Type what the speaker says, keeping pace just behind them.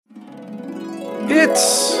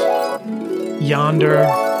It's Yonder.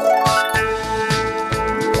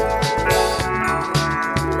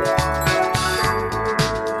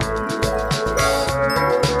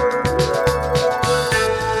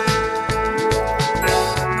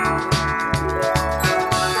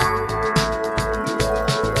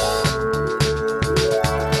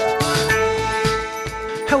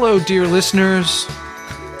 Hello, dear listeners.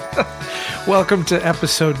 Welcome to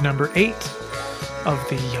episode number 8 of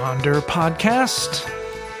the Yonder podcast.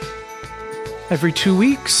 Every 2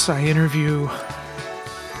 weeks, I interview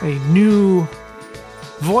a new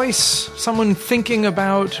voice, someone thinking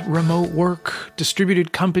about remote work,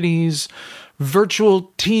 distributed companies,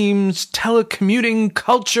 virtual teams, telecommuting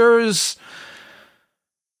cultures,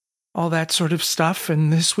 all that sort of stuff.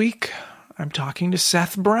 And this week, I'm talking to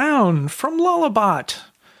Seth Brown from Lullabot.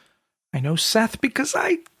 I know Seth because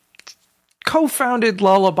I co-founded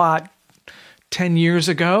Lullabot 10 years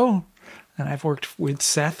ago, and I've worked with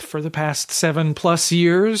Seth for the past 7+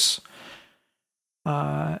 years.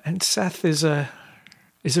 And Seth is a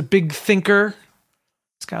big thinker.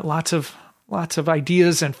 He's got lots of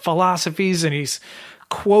ideas and philosophies, and he's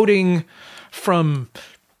quoting from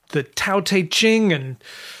the Tao Te Ching and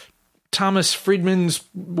Thomas Friedman's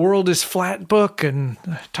World is Flat book, and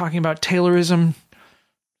talking about Taylorism.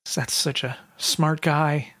 Seth's such a smart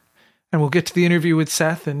guy. And we'll get to the interview with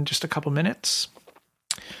Seth in just a couple minutes.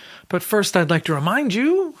 But first, I'd like to remind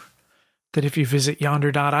you that if you visit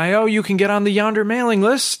yonder.io, you can get on the Yonder mailing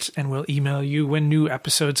list, and we'll email you when new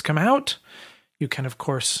episodes come out. You can, of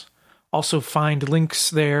course, also find links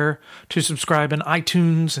there to subscribe in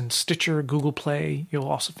iTunes and Stitcher, Google Play. You'll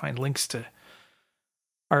also find links to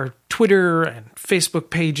our Twitter and Facebook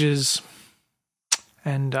pages.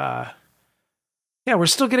 And, yeah, we're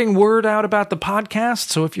still getting word out about the podcast,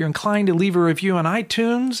 so if you're inclined to leave a review on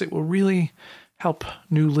iTunes, it will really help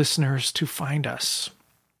new listeners to find us.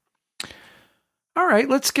 All right,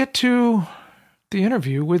 let's get to the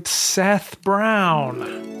interview with Seth Brown.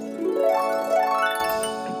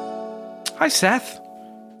 Hi, Seth.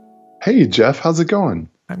 Hey, Jeff. How's it going?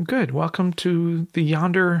 I'm good. Welcome to the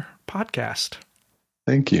Yonder podcast.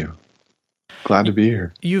 Thank you. Glad to be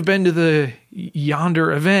here. You've been to the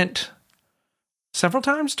Yonder event several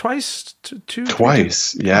times? Twice?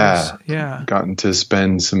 Twice, yeah. Twice. Yeah. Gotten to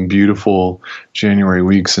spend some beautiful January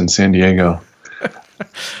weeks in San Diego.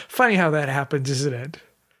 Funny how that happens, isn't it?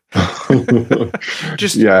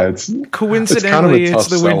 Just it's coincidentally, it's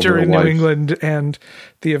the winter in life. New England, and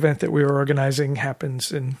the event that we were organizing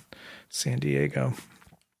happens in San Diego.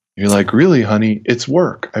 You're like, really, honey? It's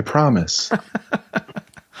work. I promise.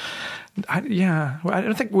 I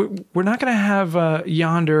don't think we're not going to have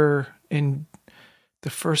Yonder in the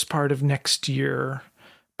first part of next year,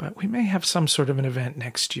 but we may have some sort of an event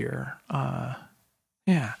next year. But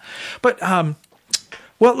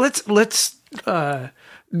well, let's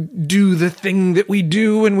do the thing that we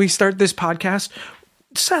do when we start this podcast.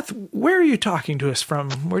 Seth, where are you talking to us from?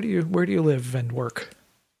 Where do you live and work?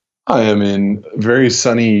 I am in very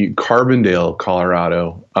sunny Carbondale,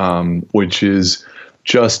 Colorado, which is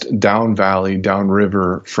just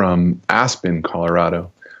downriver from Aspen,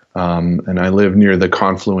 Colorado. And I live near the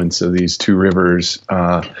confluence of these two rivers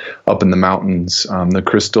up in the mountains, the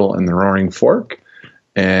Crystal and the Roaring Fork,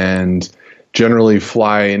 and generally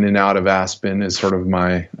fly in and out of Aspen is sort of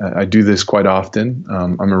I do this quite often.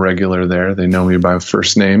 I'm a regular there. They know me by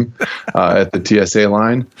first name at the TSA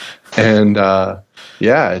line. And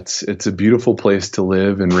it's a beautiful place to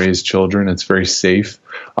live and raise children. It's very safe.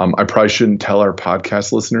 I probably shouldn't tell our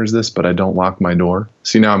podcast listeners this, but I don't lock my door.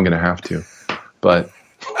 See, now I'm going to have to. But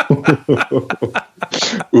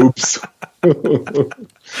oops.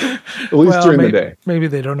 At least during the day. Maybe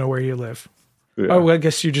they don't know where you live. Yeah. Oh, well, I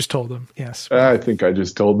guess you just told them. Yes. I think I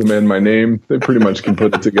just told them and my name. They pretty much can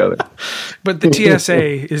put it together. But the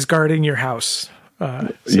TSA is guarding your house.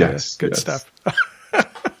 Yes. Good stuff.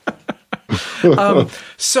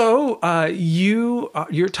 So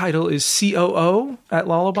your title is COO at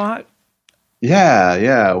Lullabot?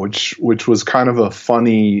 Yeah, which was kind of a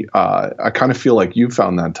funny. I kind of feel like you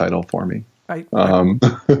found that title for me.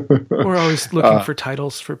 We're always looking for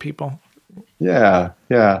titles for people. Yeah.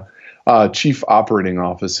 Chief Operating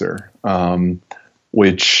Officer,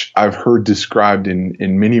 which I've heard described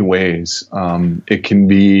in many ways. It can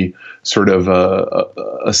be sort of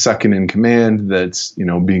a second in command that's,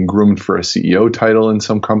 being groomed for a CEO title in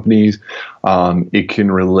some companies. It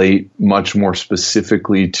can relate much more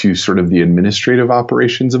specifically to sort of the administrative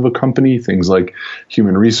operations of a company, things like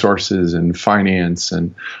human resources and finance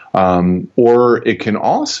and Or it can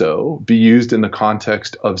also be used in the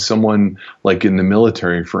context of someone like in the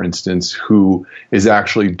military, for instance, who is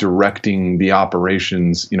actually directing the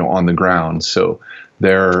operations, on the ground. So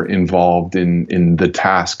they're involved in the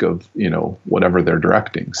task of, whatever they're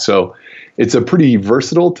directing. So it's a pretty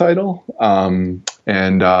versatile title, and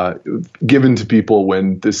given to people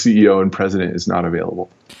when the CEO and president is not available.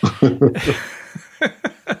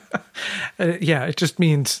 Yeah, it just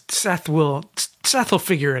means Seth will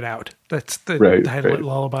figure it out. That's the title what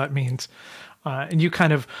Lullabot means. And you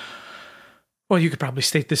kind of, well, you could probably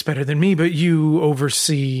state this better than me, but you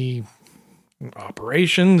oversee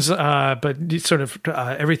operations, but sort of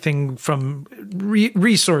everything from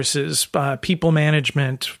resources, people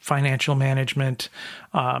management, financial management,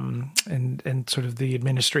 and sort of the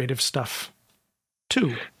administrative stuff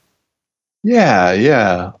too.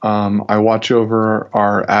 Yeah. I watch over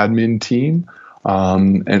our admin team.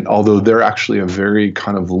 And although they're actually a very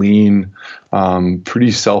kind of lean,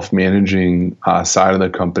 pretty self-managing side of the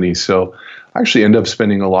company. So I actually end up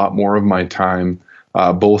spending a lot more of my time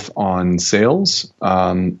both on sales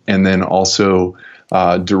and then also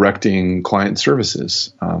directing client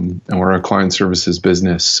services. And we're a client services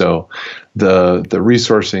business. So the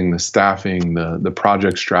resourcing, the staffing, the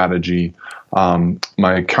project strategy,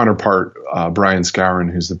 my counterpart, Brian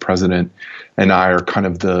Scourin, who's the president, and I are kind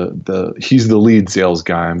of he's the lead sales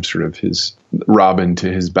guy. I'm sort of his Robin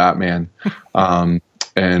to his Batman. And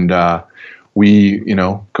we,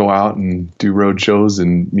 go out and do road shows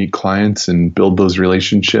and meet clients and build those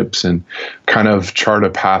relationships and kind of chart a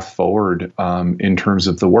path forward in terms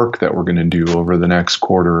of the work that we're going to do over the next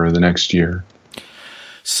quarter or the next year.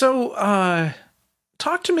 So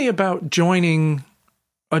talk to me about joining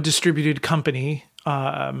a distributed company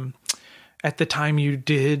at the time you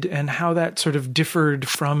did and how that sort of differed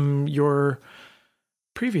from your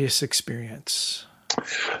previous experience.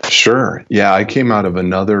 Sure. Yeah, I came out of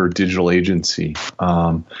another digital agency.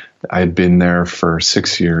 I had been there for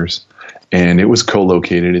 6 years, and it was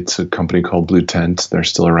co-located. It's a company called Blue Tent. They're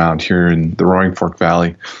still around here in the Roaring Fork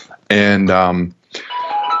Valley. And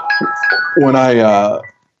when I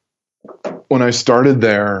started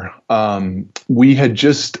there, we had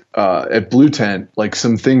just at Blue Tent, like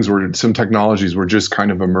some technologies were just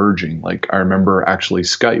kind of emerging. Like I remember actually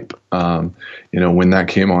Skype, when that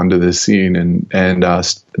came onto the scene, and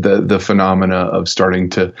the phenomena of starting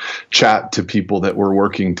to chat to people that were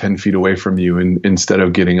working 10 feet away from you, and instead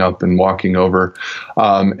of getting up and walking over.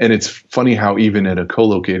 And it's funny how even at a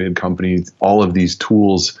co-located company, all of these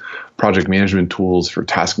tools, project management tools for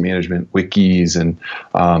task management, wikis, and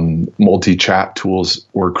multi-chat tools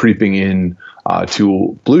were creeping in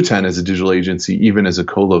to Blue Tent as a digital agency, even as a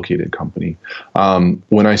co-located company.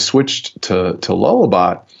 When I switched to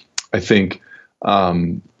Lullabot, I think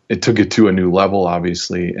it took it to a new level,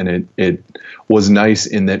 obviously, and it was nice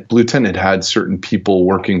in that Blue Tent had certain people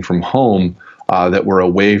working from home that were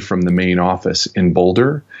away from the main office in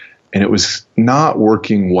Boulder, and it was not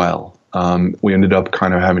working well. We ended up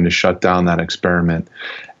kind of having to shut down that experiment.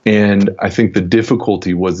 And I think the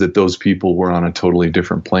difficulty was that those people were on a totally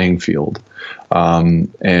different playing field,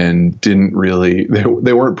 and didn't really,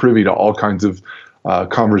 they weren't privy to all kinds of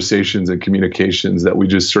conversations and communications that we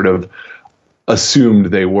just sort of assumed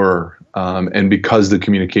they were. And because the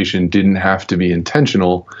communication didn't have to be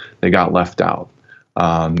intentional, they got left out.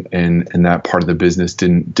 And that part of the business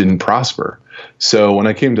didn't prosper. So when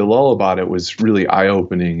I came to Lullabot, it was really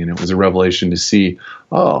eye-opening, and it was a revelation to see,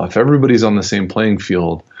 if everybody's on the same playing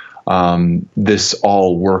field, this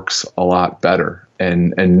all works a lot better,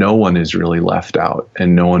 and no one is really left out,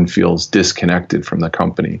 and no one feels disconnected from the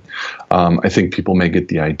company. I think people may get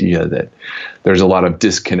the idea that there's a lot of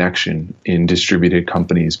disconnection in distributed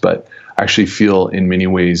companies, but I actually feel in many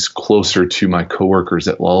ways closer to my coworkers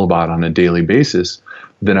at Lullabot on a daily basis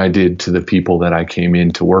than I did to the people that I came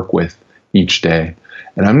in to work with each day.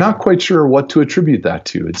 And I'm not quite sure what to attribute that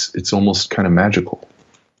to. It's almost kind of magical.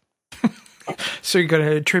 So you're going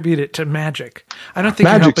to attribute it to magic. I don't think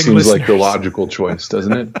magic you're helping seems listeners. like the logical choice,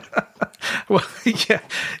 doesn't it? Well, yeah.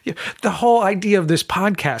 The whole idea of this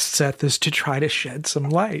podcast, Seth, is to try to shed some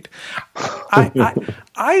light.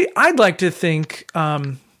 I'd like to think.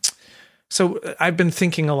 So I've been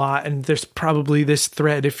thinking a lot, and there's probably this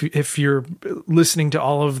thread. If you're listening to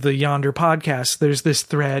all of the Yonder podcasts, there's this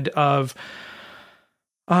thread of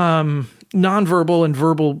nonverbal and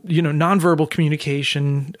verbal. Nonverbal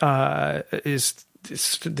communication is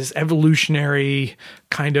this evolutionary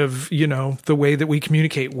kind of, the way that we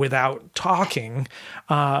communicate without talking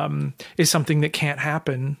is something that can't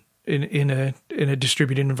happen in a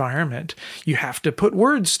distributed environment. You have to put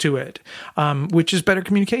words to it, which is better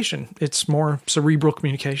communication. It's more cerebral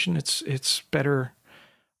communication. It's better.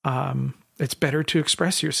 It's better to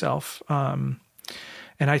express yourself. And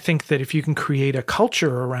I think that if you can create a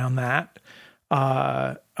culture around that,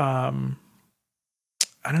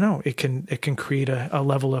 I don't know, it can create a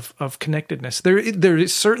level of connectedness. There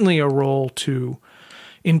is certainly a role to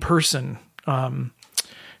in-person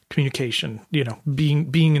communication,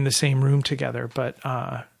 being in the same room together. But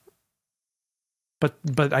I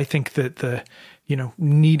think that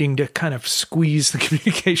needing to kind of squeeze the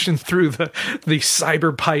communication through the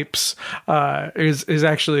cyber pipes is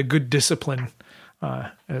actually a good discipline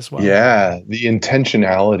as well. Yeah, the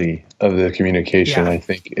intentionality of the communication, I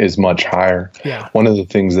think, is much higher. Yeah. One of the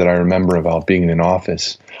things that I remember about being in an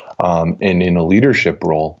office and in a leadership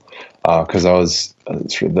role, because I was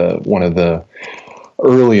one of the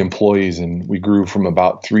early employees, and we grew from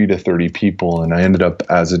about 3 to 30 people, and I ended up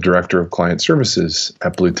as a director of client services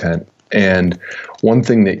at Blue Tent. And one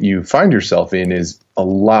thing that you find yourself in is a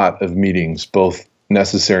lot of meetings, both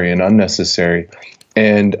necessary and unnecessary.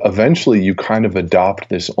 And eventually you kind of adopt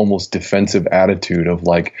this almost defensive attitude of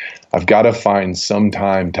like, I've got to find some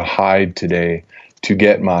time to hide today to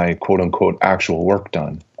get my quote unquote actual work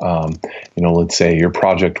done. Let's say your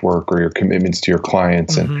project work or your commitments to your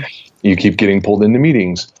clients, and you keep getting pulled into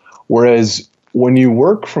meetings. Whereas when you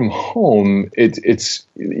work from home,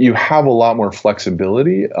 you have a lot more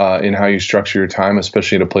flexibility in how you structure your time,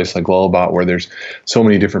 especially at a place like Lullabot where there's so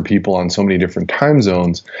many different people on so many different time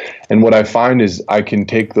zones. And what I find is I can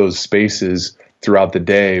take those spaces throughout the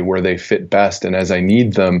day where they fit best and as I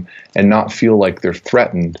need them and not feel like they're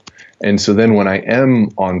threatened. And so then when I am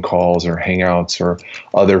on calls or hangouts or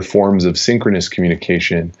other forms of synchronous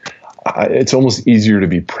communication, it's almost easier to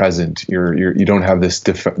be present. You don't have this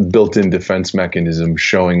built-in defense mechanism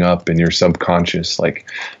showing up in your subconscious, like,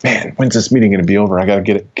 man, when's this meeting going to be over? I got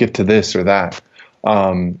to get to this or that.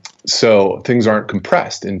 So things aren't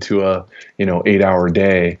compressed into a 8-hour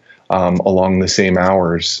day along the same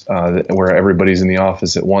hours where everybody's in the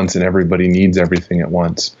office at once and everybody needs everything at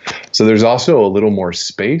once. So there's also a little more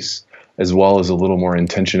space as well as a little more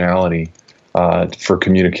intentionality for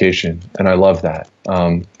communication, and I love that.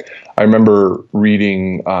 I remember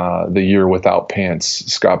reading The Year Without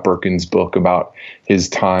Pants, Scott Berkin's book about his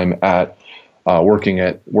time at working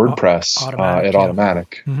at WordPress,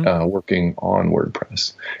 Automatic, working on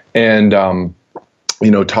WordPress. And,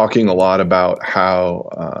 talking a lot about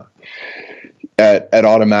how at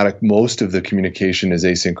Automatic, most of the communication is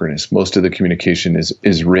asynchronous. Most of the communication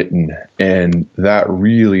is written, and that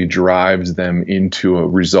really drives them into a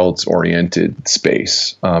results-oriented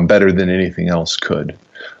space better than anything else could.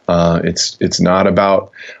 It's not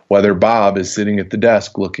about whether Bob is sitting at the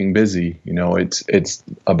desk looking busy. It's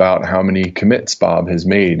about how many commits Bob has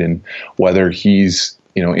made and whether he's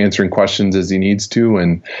answering questions as he needs to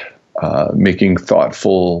and making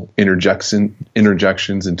thoughtful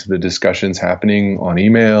interjections into the discussions happening on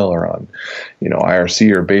email or on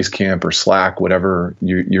IRC or Basecamp or Slack, whatever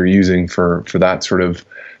you're using for that sort of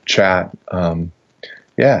chat. I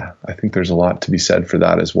think there's a lot to be said for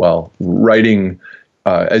that as well. Writing,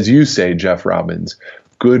 as you say, Jeff Robbins,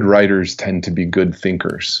 good writers tend to be good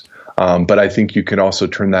thinkers. But I think you can also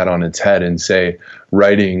turn that on its head and say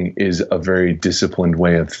writing is a very disciplined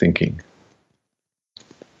way of thinking.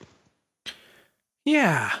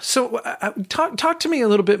 Yeah. So talk to me a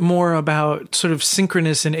little bit more about sort of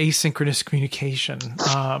synchronous and asynchronous communication.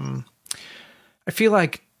 I feel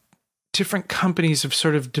like different companies have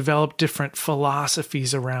sort of developed different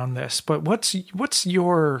philosophies around this, but what's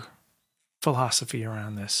your philosophy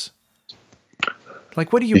around this?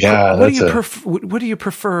 Like, what do you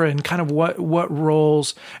prefer, and kind of what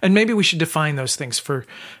roles? And maybe we should define those things for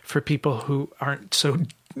people who aren't so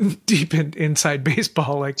deep inside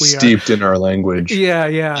baseball like we steeped in our language.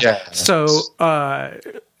 Yeah. So,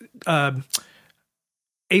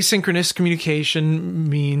 asynchronous communication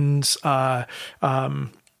means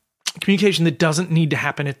communication that doesn't need to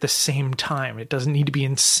happen at the same time. It doesn't need to be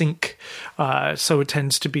in sync. So it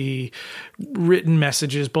tends to be written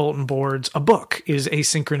messages, bulletin boards. A book is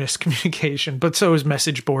asynchronous communication, but so is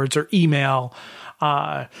message boards or email.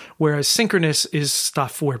 Whereas synchronous is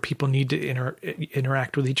stuff where people need to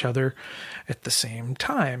interact with each other at the same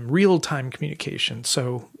time, real-time communication.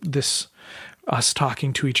 So us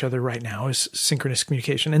talking to each other right now is synchronous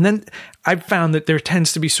communication. And then I've found that there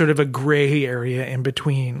tends to be sort of a gray area in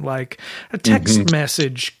between, like a text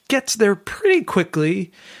message gets there pretty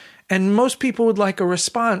quickly, and most people would like a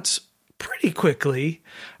response pretty quickly,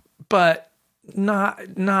 but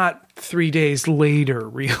not 3 days later,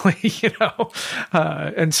 really,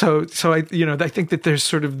 and so I I think that there's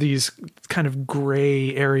sort of these kind of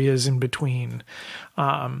gray areas in between,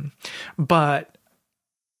 but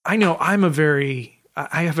I know I have a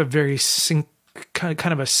very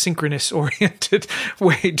kind of a synchronous oriented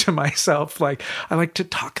way to myself. Like I like to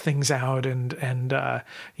talk things out and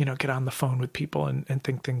get on the phone with people and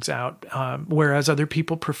think things out. Whereas other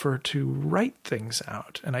people prefer to write things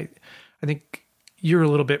out. And I think you're a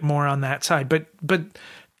little bit more on that side, but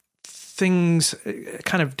things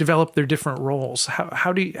kind of develop their different roles.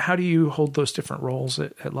 How do you hold those different roles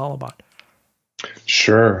at Lullabot?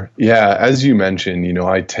 Sure. Yeah. As you mentioned,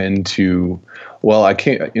 I tend to, I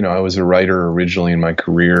can't, I was a writer originally in my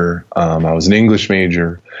career. I was an English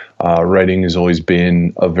major. Writing has always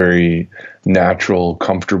been a very natural,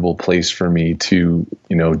 comfortable place for me to,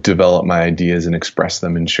 develop my ideas and express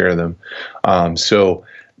them and share them. So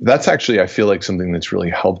that's actually, I feel like something that's really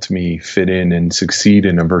helped me fit in and succeed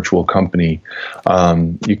in a virtual company.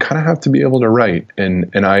 You kind of have to be able to write. And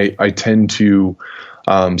I tend to,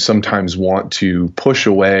 sometimes want to push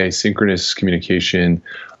away synchronous communication,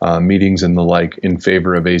 meetings and the like in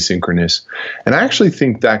favor of asynchronous. And I actually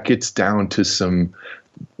think that gets down to some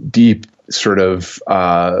deep sort of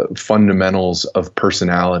fundamentals of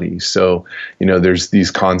personality. So, there's these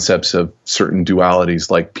concepts of certain dualities,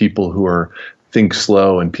 like people who think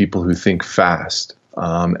slow and people who think fast.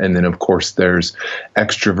 And then, of course, there's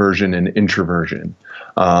extroversion and introversion.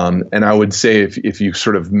 And I would say if you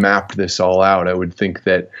sort of map this all out, I would think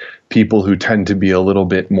that people who tend to be a little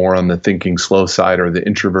bit more on the thinking slow side or the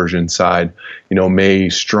introversion side, may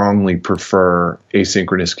strongly prefer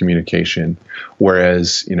asynchronous communication.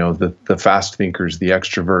 Whereas, the fast thinkers, the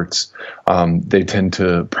extroverts, they tend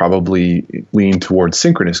to probably lean towards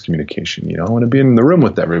synchronous communication. I want to be in the room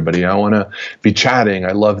with everybody. I want to be chatting.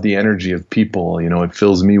 I love the energy of people. It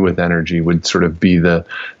fills me with energy would sort of be the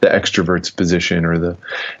extrovert's position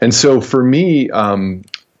and so for me,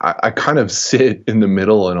 I kind of sit in the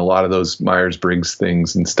middle in a lot of those Myers-Briggs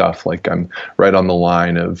things and stuff. Like I'm right on the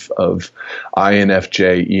line of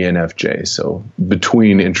INFJ, ENFJ. So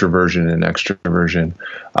between introversion and extroversion.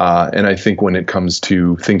 And I think when it comes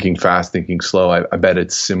to thinking fast, thinking slow, I bet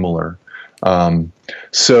it's similar.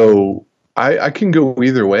 So I can go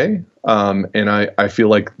either way. And I feel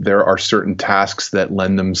like there are certain tasks that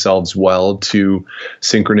lend themselves well to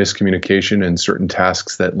synchronous communication and certain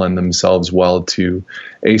tasks that lend themselves well to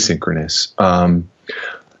asynchronous.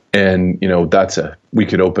 And, we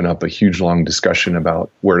could open up a huge, long discussion about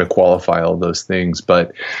where to qualify all those things,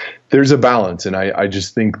 but there's a balance. And I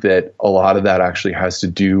just think that a lot of that actually has to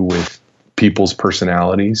do with people's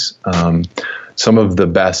personalities. Some of the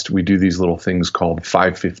best, we do these little things called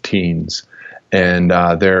 515s. And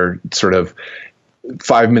they're sort of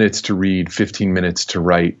 5 minutes to read, 15 minutes to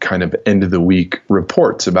write, kind of end of the week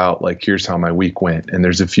reports about like, here's how my week went. And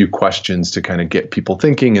there's a few questions to kind of get people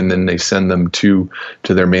thinking, and then they send them to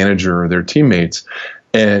their manager or their teammates.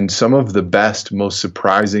 And some of the best, most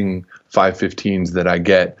surprising 515s that I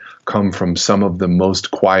get come from some of the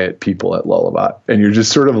most quiet people at Lullabot. And you're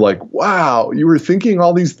just sort of like, wow, you were thinking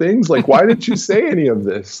all these things? Like, why didn't you say any of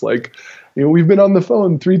this? Like, we've been on the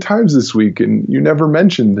phone 3 times this week and you never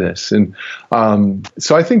mentioned this. And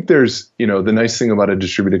so I think there's, the nice thing about a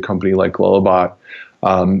distributed company like Lullabot,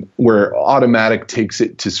 where Automatic takes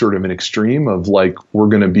it to sort of an extreme of like, we're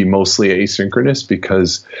going to be mostly asynchronous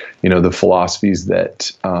because, the philosophies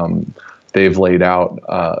that they've laid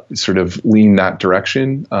out sort of lean that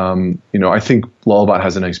direction. I think Lullabot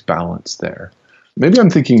has a nice balance there. Maybe I'm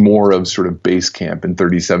thinking more of sort of Basecamp and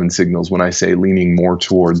 37 Signals when I say leaning more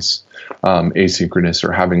towards asynchronous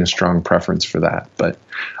or having a strong preference for that. But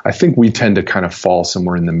I think we tend to kind of fall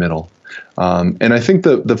somewhere in the middle. And I think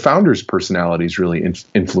the founders' personalities really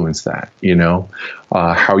influence that,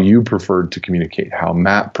 how you preferred to communicate, how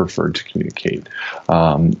Matt preferred to communicate,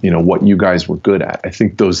 what you guys were good at. I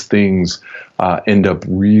think those things end up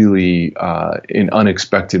really in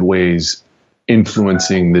unexpected ways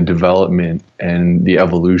influencing the development and the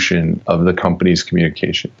evolution of the company's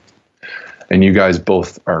communication. And you guys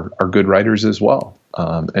both are good writers as well.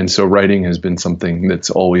 And so writing has been something that's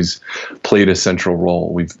always played a central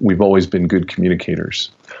role. We've always been good communicators.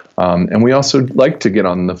 And we also like to get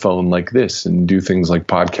on the phone like this and do things like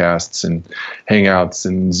podcasts and hangouts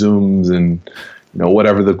and Zooms and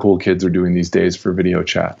whatever the cool kids are doing these days for video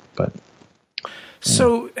chat. But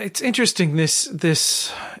so it's interesting,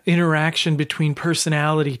 this interaction between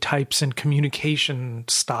personality types and communication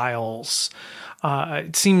styles.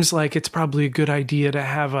 It seems like it's probably a good idea to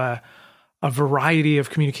have a variety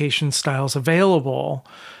of communication styles available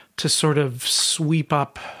to sort of sweep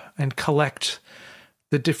up and collect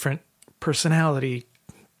the different personality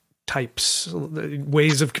types,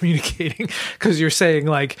 ways of communicating. Because you're saying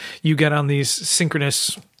like you get on these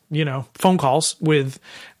synchronous, phone calls with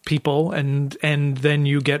people, and then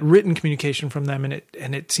you get written communication from them,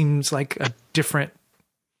 and it seems like a different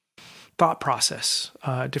thought process,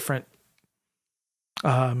 different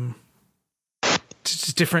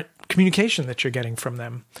communication that you're getting from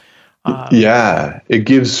them. It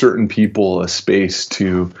gives certain people a space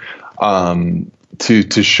to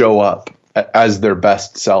show up as their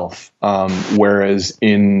best self. Whereas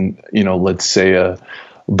in, let's say a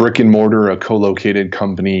brick and mortar, a co-located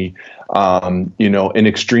company, an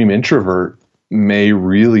extreme introvert may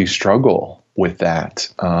really struggle with that.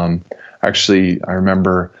 Actually, I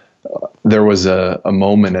remember there was a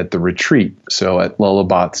moment at the retreat. So at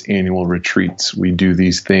Lullabot's annual retreats, we do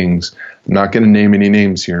these things. I'm not going to name any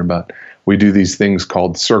names here, but we do these things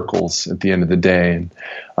called circles at the end of the day.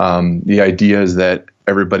 And the idea is that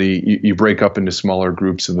everybody, you break up into smaller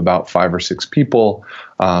groups of about 5 or 6 people.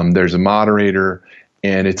 There's a moderator,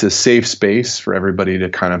 and it's a safe space for everybody to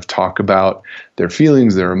kind of talk about their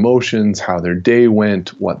feelings, their emotions, how their day went,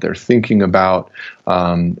 what they're thinking about.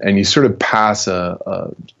 And you sort of pass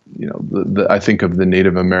I think of the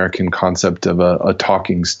Native American concept of a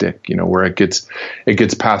talking stick, where it gets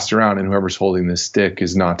passed around, and whoever's holding this stick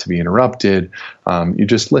is not to be interrupted. You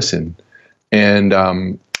just listen.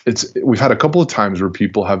 And we've had a couple of times where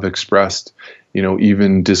people have expressed,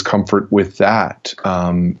 even discomfort with that,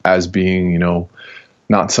 as being,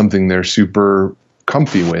 not something they're super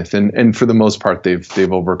comfy with. And for the most part,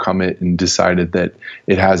 they've overcome it and decided that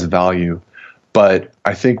it has value. But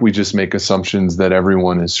I think we just make assumptions that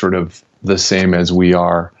everyone is sort of the same as we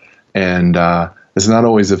are. And it's not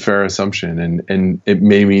always a fair assumption. And it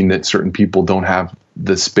may mean that certain people don't have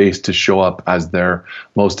the space to show up as their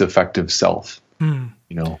most effective self,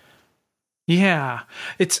 Yeah.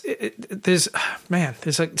 There's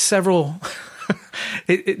like several,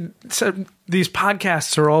 so these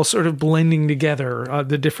podcasts are all sort of blending together,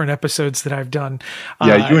 the different episodes that I've done.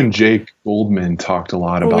 Yeah, you and Jake Goldman talked a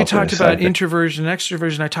lot about this. We talked about introversion and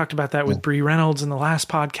extroversion. I talked about that with Bree Reynolds in the last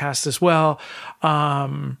podcast as well.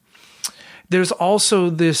 There's also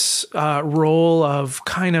this role of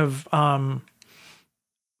kind of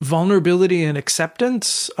vulnerability and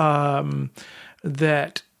acceptance,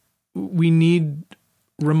 that we need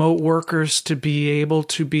remote workers to be able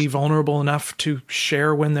to be vulnerable enough to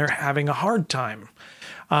share when they're having a hard time.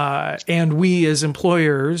 And we as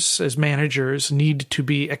employers, as managers, need to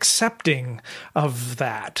be accepting of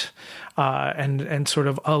that, and sort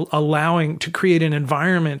of allowing to create an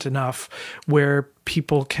environment enough where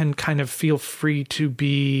people can kind of feel free to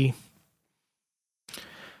be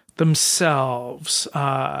themselves,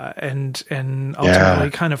 and ultimately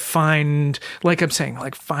kind of find, like I'm saying,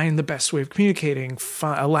 find the best way of communicating,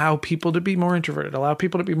 allow people to be more introverted, allow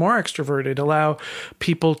people to be more extroverted, allow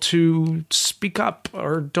people to speak up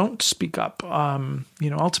or don't speak up.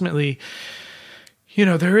 Ultimately,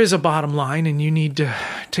 there is a bottom line, and you need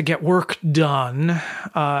to get work done.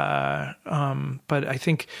 But I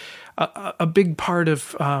think a big part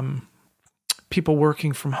of people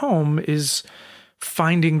working from home is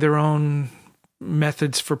finding their own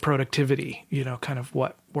methods for productivity, kind of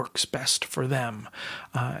what works best for them.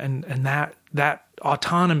 And that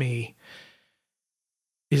autonomy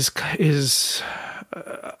is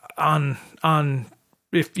on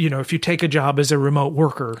if you take a job as a remote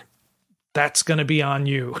worker, that's going to be on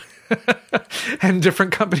you. And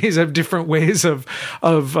different companies have different ways of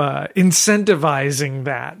incentivizing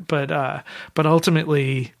that. But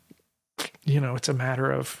ultimately, it's a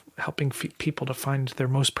matter of helping people to find their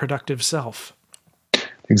most productive self.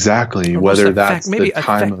 Exactly. Whether that's maybe the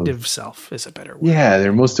time effective self is a better word. Yeah,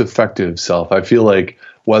 their most effective self. I feel like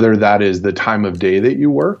whether that is the time of day that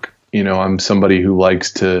you work, I'm somebody who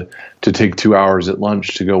likes to take 2 hours at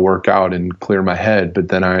lunch to go work out and clear my head. But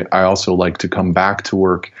then I also like to come back to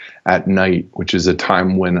work at night, which is a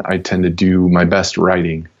time when I tend to do my best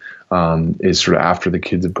writing. Is sort of after the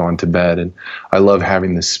kids have gone to bed. And I love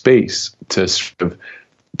having the space to sort of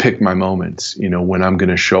pick my moments, when I'm going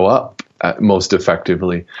to show up most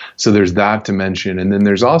effectively. So there's that dimension. And then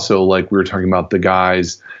there's also, like we were talking about, the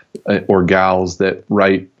guys or gals that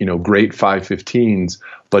write, great 515s,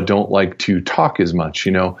 but don't like to talk as much.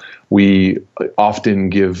 We often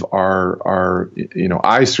give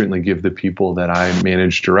I certainly give the people that I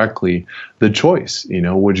manage directly the choice.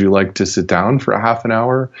 Would you like to sit down for a half an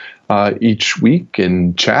hour each week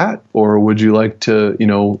and chat, or would you like to,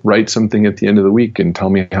 write something at the end of the week and tell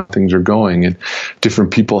me how things are going? And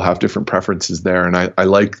different people have different preferences there. And I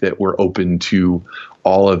like that we're open to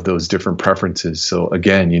all of those different preferences. So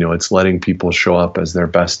again, it's letting people show up as their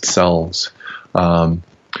best selves.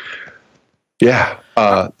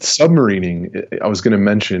 Submarining, I was going to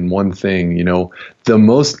mention one thing, the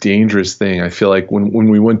most dangerous thing, I feel like when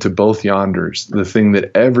we went to both Yonders, the thing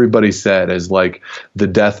that everybody said as like the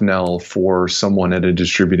death knell for someone at a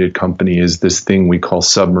distributed company is this thing we call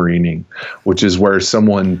submarining, which is where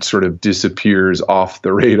someone sort of disappears off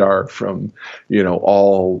the radar from,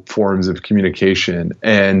 all forms of communication.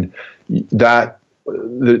 And that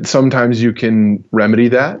sometimes you can remedy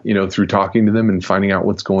that, through talking to them and finding out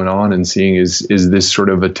what's going on and seeing is this sort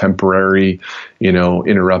of a temporary,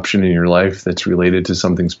 interruption in your life that's related to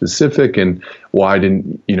something specific, and why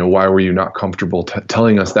were you not comfortable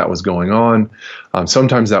telling us that was going on?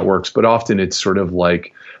 Sometimes that works, but often it's sort of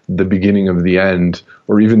like the beginning of the end,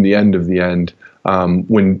 or even the end of the end,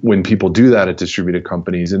 when people do that at distributed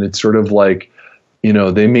companies, and it's sort of like,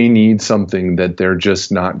 they may need something that they're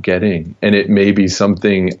just not getting. And it may be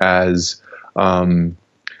something as,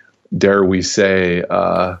 dare we say,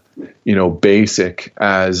 basic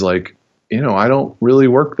as like, I don't really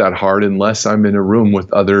work that hard unless I'm in a room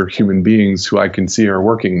with other human beings who I can see are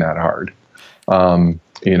working that hard. And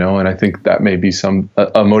I think that may be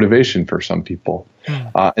a motivation for some people.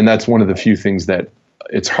 And that's one of the few things that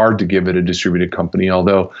it's hard to give at a distributed company,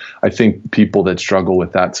 although I think people that struggle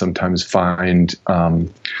with that sometimes find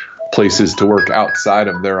places to work outside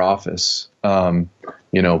of their office,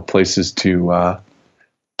 places to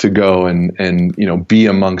go and be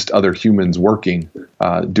amongst other humans working,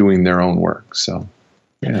 doing their own work. So,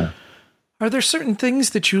 yeah. Are there certain things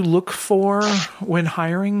that you look for when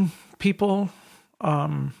hiring people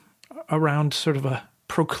around sort of a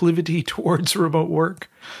proclivity towards remote work?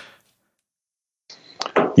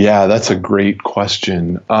 Yeah, that's a great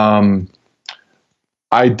question.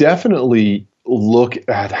 I definitely look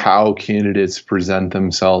at how candidates present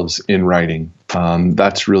themselves in writing.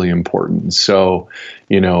 That's really important. So,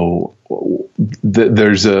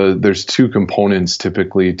 there's two components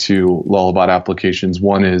typically to Lullabot applications.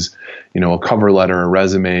 One is, a cover letter, a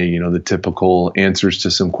resume, the typical answers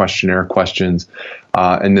to some questionnaire questions.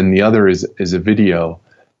 And then the other is a video.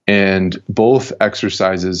 And both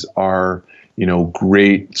exercises are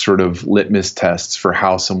great sort of litmus tests for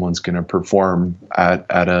how someone's going to perform at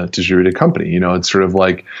a distributed company. It's sort of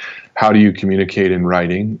like, how do you communicate in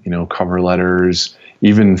writing? Cover letters,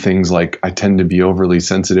 even things like, I tend to be overly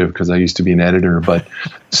sensitive because I used to be an editor, but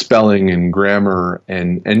spelling and grammar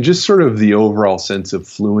and just sort of the overall sense of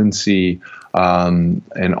fluency and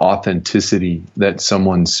authenticity that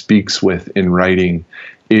someone speaks with in writing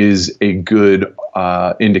is a good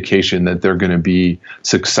indication that they're going to be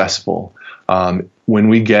successful. When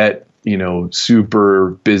we get, super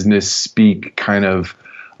business speak kind of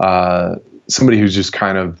somebody who's just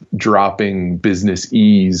kind of dropping business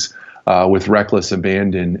ease with reckless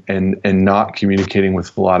abandon and not communicating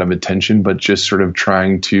with a lot of attention, but just sort of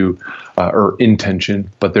trying to, or intention,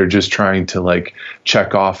 but they're just trying to like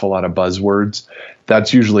check off a lot of buzzwords.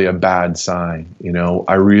 That's usually a bad sign.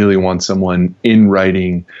 I really want someone in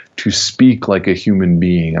writing to speak like a human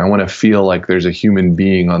being. I want to feel like there's a human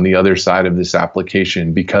being on the other side of this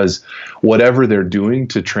application, because whatever they're doing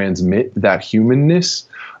to transmit that humanness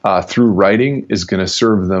through writing is going to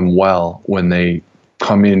serve them well when they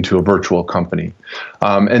come into a virtual company.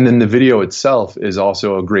 And then the video itself is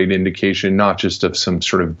also a great indication, not just of some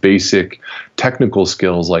sort of basic technical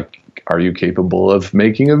skills, like, are you capable of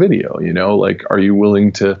making a video? Like, are you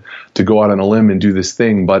willing to go out on a limb and do this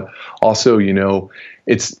thing? But also,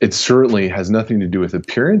 it certainly has nothing to do with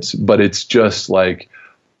appearance, but it's just like,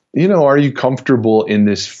 are you comfortable in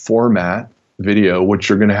this format video, which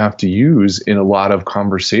you're going to have to use in a lot of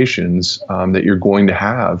conversations that you're going to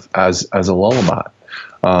have as a Lullabot.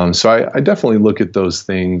 So I definitely look at those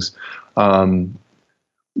things.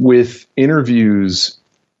 With interviews,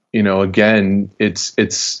 again,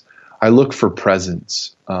 I look for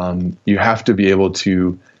presence. You have to be able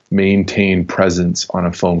to maintain presence on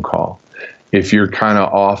a phone call. If you're kind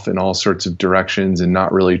of off in all sorts of directions and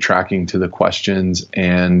not really tracking to the questions,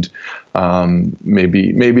 and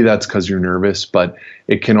maybe that's because you're nervous, but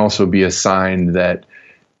it can also be a sign that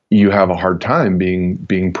you have a hard time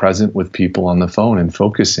being present with people on the phone and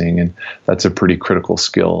focusing, and that's a pretty critical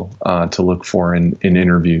skill to look for in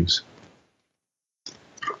interviews.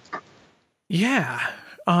 Yeah.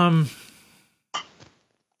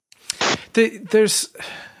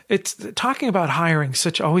 It's talking about hiring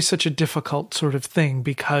always such a difficult sort of thing,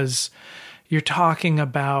 because you're talking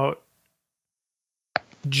about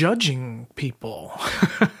judging people.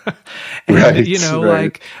 And, right, right.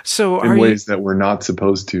 Like, so in ways that we're not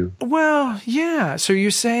supposed to. Well, yeah. So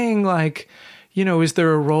you're saying like, is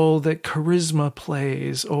there a role that charisma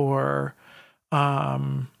plays, or,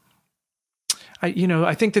 I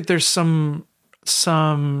think that there's some.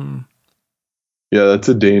 Yeah, that's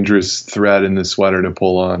a dangerous thread in the sweater to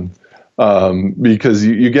pull on, because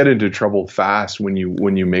you get into trouble fast when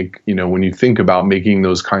you make, when you think about making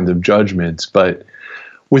those kinds of judgments. But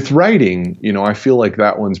with writing, I feel like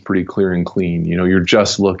that one's pretty clear and clean. You're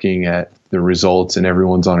just looking at the results, and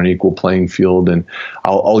everyone's on an equal playing field. And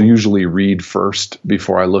I'll usually read first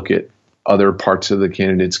before I look at other parts of the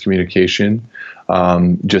candidate's communication,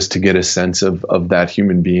 just to get a sense of that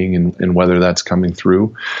human being and whether that's coming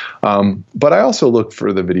through. But I also look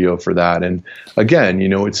for the video for that. And again,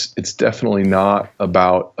 it's definitely not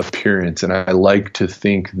about appearance. And I like to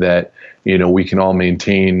think that, we can all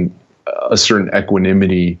maintain a certain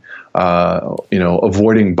equanimity,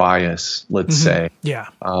 avoiding bias, let's say,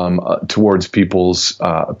 towards people's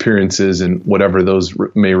appearances and whatever those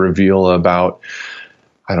may reveal about,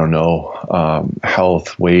 I don't know,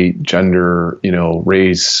 health, weight, gender,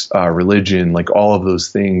 race, religion, like all of those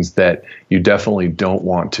things that you definitely don't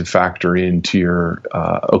want to factor into your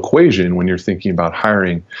equation when you're thinking about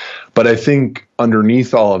hiring. But I think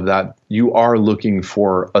underneath all of that, you are looking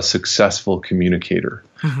for a successful communicator,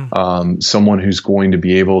 someone who's going to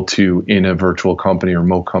be able to, in a virtual company or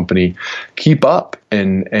remote company, keep up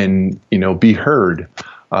and be heard.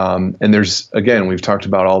 And there's, again, we've talked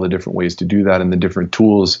about all the different ways to do that and the different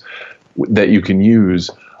tools that you can use.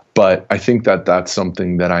 But I think that that's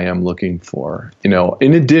something that I am looking for,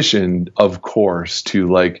 in addition, of course, to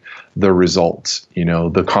like the results,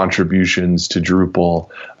 the contributions to Drupal,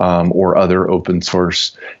 or other open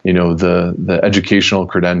source, the educational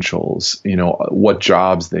credentials, what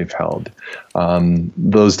jobs they've held,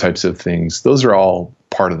 those types of things. Those are all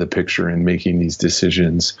part of the picture in making these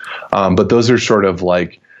decisions. But those are sort of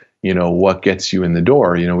like, what gets you in the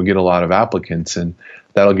door. We get a lot of applicants, and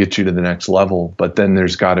that'll get you to the next level. But then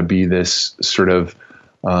there's got to be this sort of,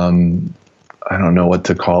 I don't know what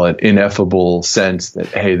to call it, ineffable sense that,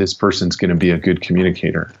 hey, this person's going to be a good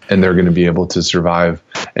communicator and they're going to be able to survive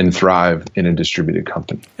and thrive in a distributed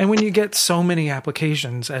company. And when you get so many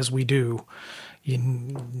applications as we do, you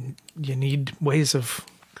need ways of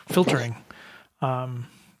filtering.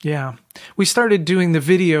 We started doing the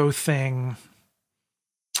video thing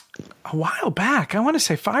a while back. I want to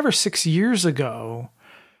say 5 or 6 years ago.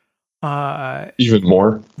 Even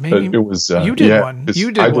more. Maybe it was. You did one.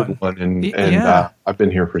 You did one. And I've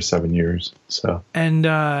been here for 7 years. So and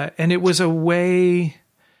it was a way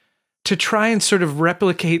to try and sort of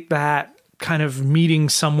replicate that kind of meeting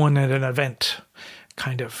someone at an event,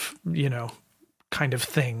 kind of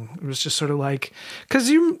thing. It was just sort of like, because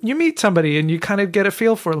you meet somebody and you kind of get a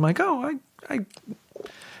feel for them, like, oh, I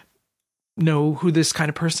know who this kind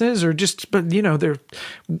of person is, or just, but their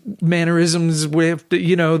mannerisms with,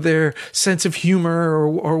 their sense of humor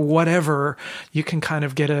or whatever, you can kind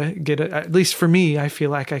of get a, at least for me, I feel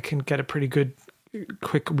like I can get a pretty good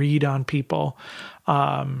quick read on people.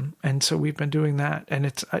 And so we've been doing that, and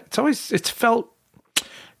it's felt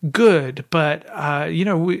good, but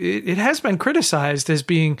it has been criticized as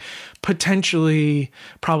being potentially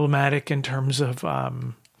problematic in terms of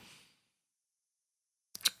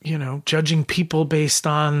judging people based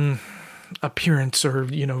on appearance or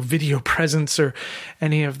video presence or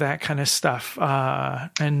any of that kind of stuff.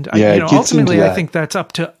 Ultimately, I think that's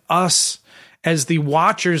up to us as the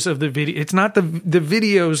watchers of the video. It's not the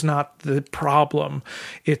video's not the problem.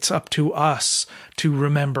 It's up to us to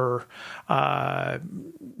remember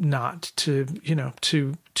not to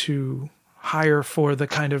to hire for the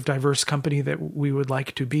kind of diverse company that we would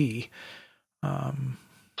like to be.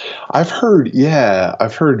 I've heard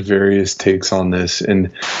various takes on this,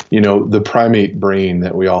 and the primate brain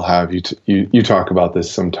that we all have. You talk about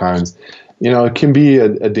this sometimes. It can be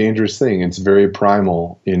a dangerous thing. It's very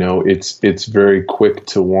primal. It's very quick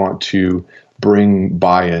to want to bring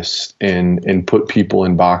bias and put people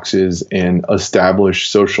in boxes and establish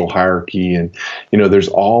social hierarchy. And there's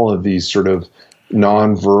all of these sort of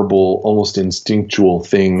nonverbal, almost instinctual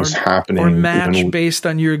things happening, or match based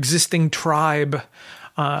on your existing tribe.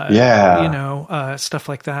 Stuff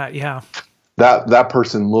like that. Yeah. That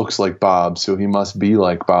person looks like Bob, so he must be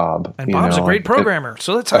like Bob. And Bob's a great programmer,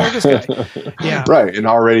 so let's hire this guy. Yeah. Right. And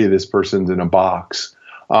already this person's in a box.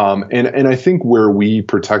 And I think where we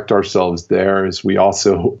protect ourselves there is we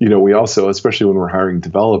also, especially when we're hiring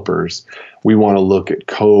developers, we want to look at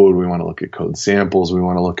code. We want to look at code samples. We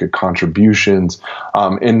want to look at contributions.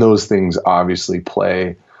 And those things obviously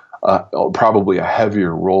play probably a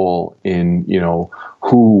heavier role in,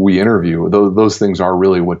 who we interview. Those things are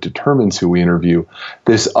really what determines who we interview.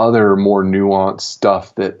 This other more nuanced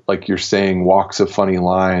stuff that, like you're saying, walks a funny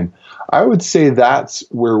line. I would say that's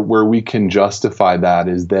where we can justify that,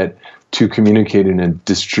 is that to communicate in a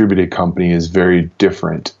distributed company is very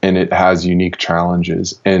different, and it has unique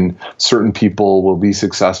challenges, and certain people will be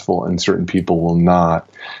successful and certain people will not.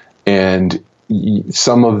 And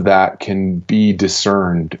some of that can be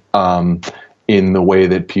discerned in the way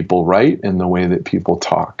that people write and the way that people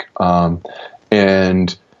talk.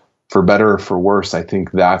 And for better or for worse, I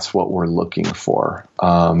think that's what we're looking for.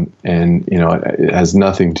 It has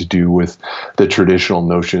nothing to do with the traditional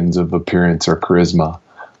notions of appearance or charisma.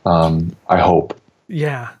 I hope.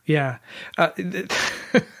 Yeah.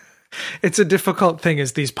 It's a difficult thing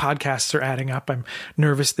as these podcasts are adding up. I'm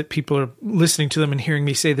nervous that people are listening to them and hearing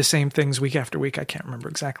me say the same things week after week. I can't remember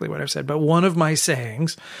exactly what I've said, but one of my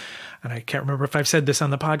sayings, and I can't remember if I've said this on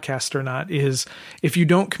the podcast or not, is if you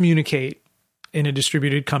don't communicate in a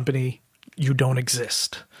distributed company, you don't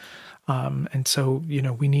exist. And so,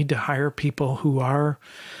 we need to hire people who are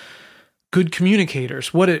good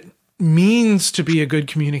communicators. What it means to be a good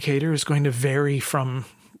communicator is going to vary from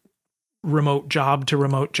remote job to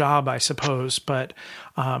remote job, I suppose. But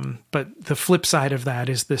the flip side of that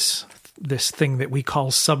is this thing that we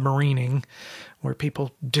call submarining, where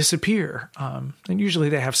people disappear. And usually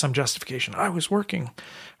they have some justification. I was working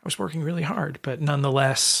really hard, but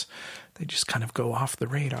nonetheless, they just kind of go off the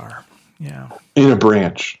radar. Yeah. In a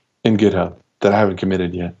branch in GitHub that I haven't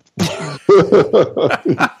committed yet.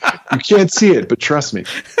 You can't see it, but trust me.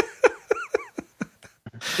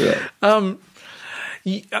 Yeah.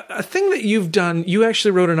 A thing that you've done, you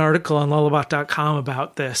actually wrote an article on lullabot.com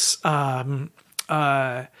about this,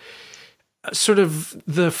 sort of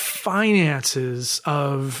the finances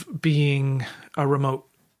of being a remote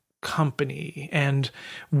company and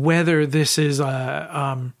whether this is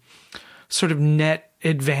a sort of net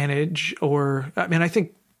advantage or, I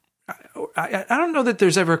don't know that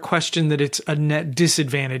there's ever a question that it's a net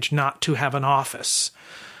disadvantage not to have an office.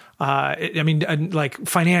 Like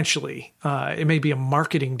financially, it may be a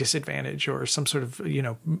marketing disadvantage or some sort of,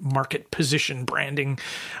 market position branding,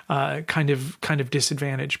 kind of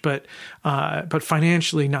disadvantage, but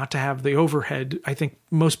financially not to have the overhead. I think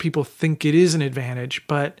most people think it is an advantage,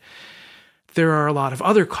 but there are a lot of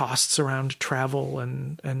other costs around travel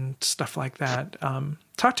and stuff like that.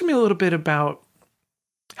 Talk to me a little bit about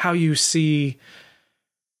how you see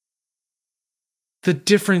the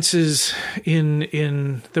differences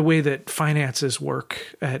in the way that finances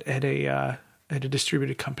work at a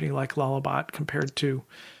distributed company like Lullabot compared to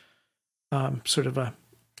sort of a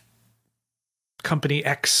company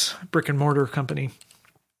X, brick and mortar company.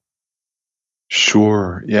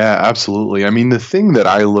 Sure. Yeah, absolutely. I mean, the thing that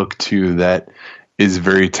I look to that is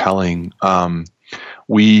very telling,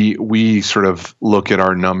 we sort of look at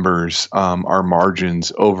our numbers, our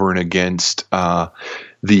margins over and against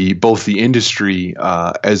both the industry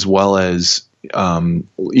as well as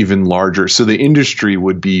even larger. So the industry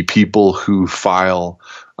would be people who file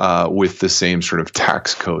with the same sort of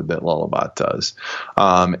tax code that Lullabot does.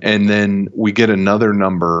 And then we get another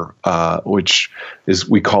number, which is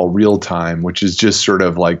we call real time, which is just sort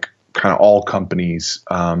of like kind of all companies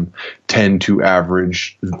tend to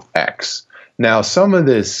average X. Now, some of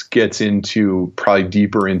this gets into probably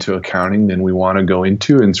deeper into accounting than we want to go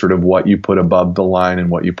into and sort of what you put above the line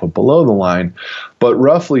and what you put below the line. But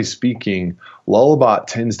roughly speaking, Lullabot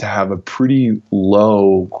tends to have a pretty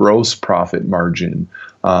low gross profit margin.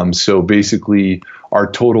 So basically,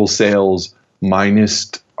 our total sales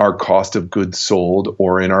minus our cost of goods sold,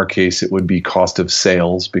 or in our case, it would be cost of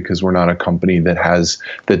sales because we're not a company that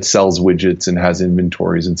sells widgets and has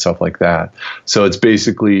inventories and stuff like that. So it's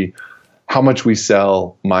basically how much we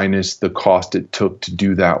sell minus the cost it took to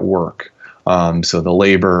do that work. So the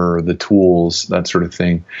labor, the tools, that sort of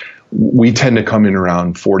thing. We tend to come in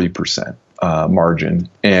around 40% margin.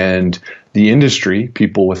 And the industry,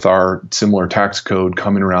 people with our similar tax code,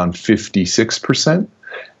 come in around 56%.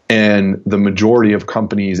 And the majority of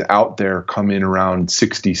companies out there come in around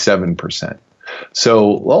 67%.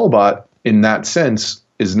 So Lullabot, in that sense,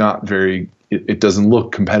 is not very, it doesn't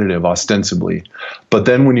look competitive ostensibly. But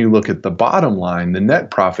then when you look at the bottom line, the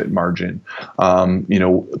net profit margin,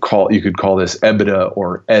 you could call this EBITDA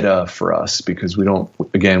or EDA for us because we don't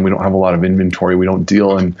have a lot of inventory. We don't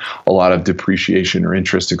deal in a lot of depreciation or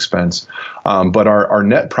interest expense. But our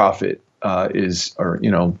net profit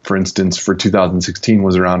for instance, for 2016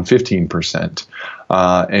 was around 15%.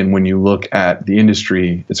 And when you look at the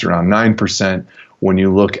industry, it's around 9%. when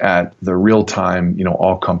you look at the real time,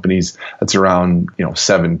 all companies, that's around,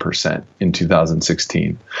 7% in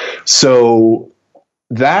 2016. So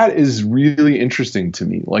that is really interesting to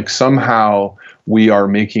me. Like somehow we are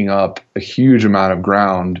making up a huge amount of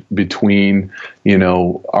ground between,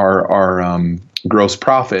 our gross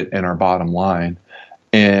profit and our bottom line.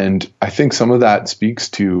 And I think some of that speaks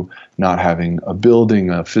to not having a building,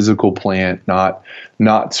 a physical plant, not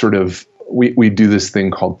sort of, we do this thing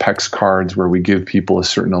called PEX cards where we give people a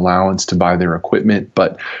certain allowance to buy their equipment,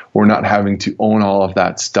 but we're not having to own all of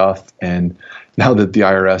that stuff. And now that the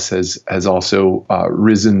IRS has also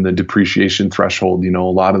risen the depreciation threshold, a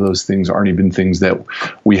lot of those things aren't even things that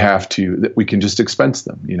we can just expense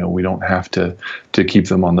them. We don't have to keep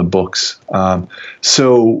them on the books.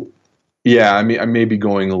 So yeah, I mean, I may be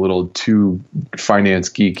going a little too finance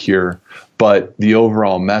geek here, but the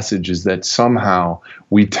overall message is that somehow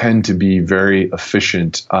we tend to be very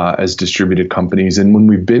efficient as distributed companies. And when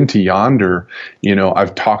we've been to Yonder,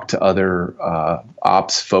 I've talked to other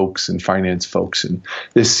ops folks and finance folks, and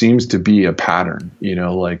this seems to be a pattern,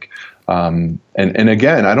 and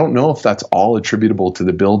again, I don't know if that's all attributable to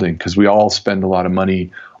the building, because we all spend a lot of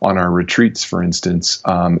money on our retreats, for instance,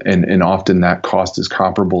 and often that cost is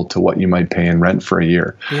comparable to what you might pay in rent for a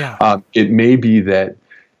year. Yeah. It may be that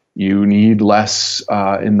you need less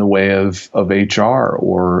in the way of HR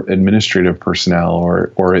or administrative personnel,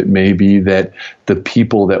 or it may be that the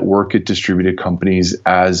people that work at distributed companies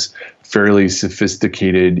as fairly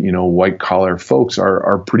sophisticated, white collar folks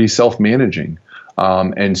are pretty self-managing.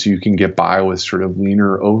 And so you can get by with sort of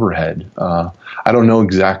leaner overhead. I don't know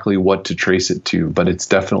exactly what to trace it to, but it's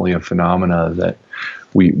definitely a phenomena that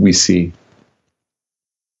we see.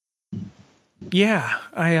 Yeah,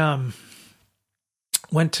 I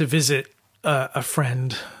went to visit a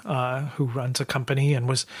friend who runs a company,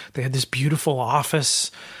 and they had this beautiful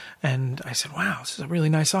office, and I said, "Wow, this is a really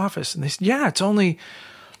nice office." And they said, "Yeah, it's only,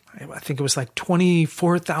 I think it was like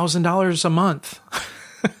 $24,000 a month."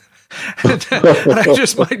 and my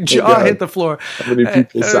jaw hit the floor. How many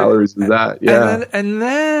people's salaries is that? Yeah. And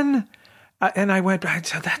then I went back.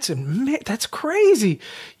 That's crazy.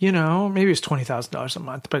 Maybe it's $20,000 a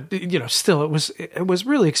month, but still it was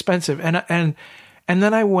really expensive. And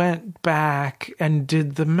then I went back and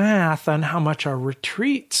did the math on how much our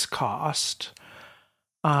retreats cost.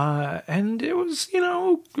 And it was,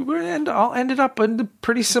 all ended up in a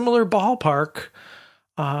pretty similar ballpark,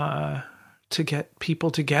 to get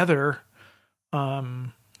people together.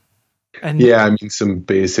 And yeah, I mean, some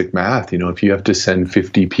basic math, if you have to send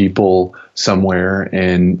 50 people somewhere,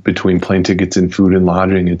 and between plane tickets and food and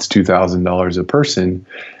lodging, it's $2,000 a person,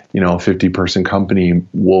 a 50-person company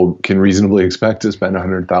can reasonably expect to spend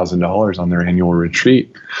 $100,000 on their annual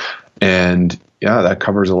retreat. And yeah, that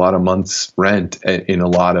covers a lot of months' rent in a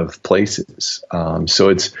lot of places. So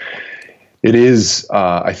it is,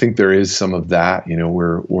 I think there is some of that,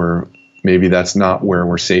 we're maybe that's not where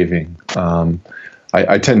we're saving.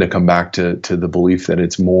 I tend to come back to the belief that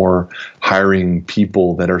it's more hiring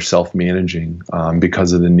people that are self-managing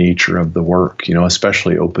because of the nature of the work,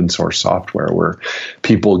 especially open source software, where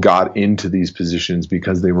people got into these positions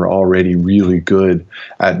because they were already really good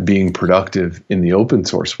at being productive in the open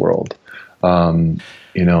source world.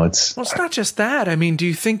 It's not just that. I mean, do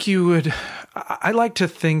you think you would? I like to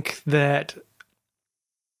think that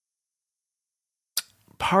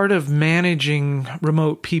part of managing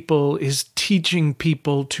remote people is teaching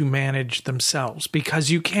people to manage themselves,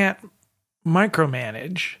 because you can't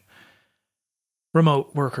micromanage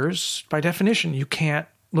remote workers by definition. You can't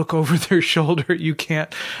look over their shoulder. You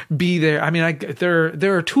can't be there. I mean,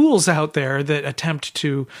 there are tools out there that attempt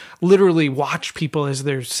to literally watch people as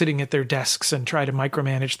they're sitting at their desks and try to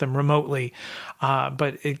micromanage them remotely.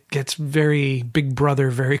 But it gets very Big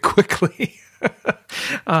Brother very quickly.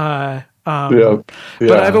 But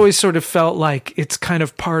I've always sort of felt like it's kind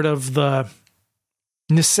of part of the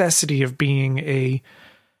necessity of being a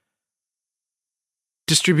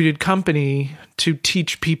distributed company to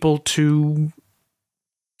teach people to,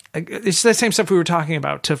 it's the same stuff we were talking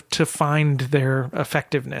about, to find their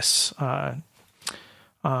effectiveness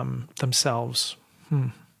themselves.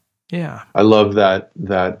 Yeah. I love that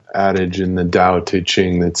adage in the Tao Te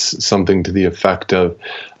Ching that's something to the effect of,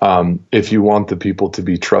 if you want the people to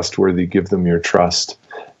be trustworthy, give them your trust.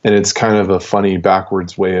 And it's kind of a funny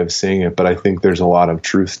backwards way of saying it, but I think there's a lot of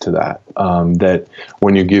truth to that, that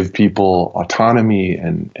when you give people autonomy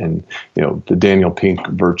and the Daniel Pink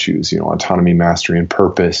virtues, autonomy, mastery, and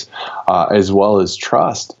purpose, as well as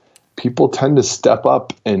trust, people tend to step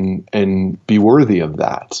up and be worthy of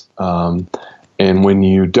that. And when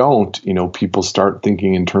you don't, people start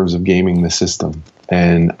thinking in terms of gaming the system.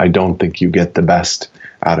 And I don't think you get the best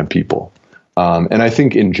out of people. And I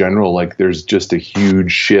think in general, like there's just a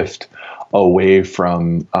huge shift away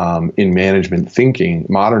from in management thinking.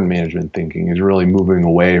 Modern management thinking is really moving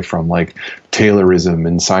away from like Taylorism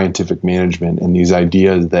and scientific management and these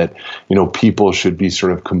ideas that, you know, people should be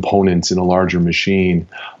sort of components in a larger machine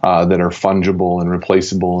that are fungible and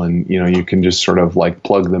replaceable, and you know, you can just sort of like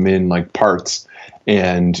plug them in like parts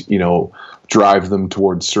and, you know, drive them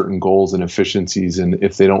towards certain goals and efficiencies, and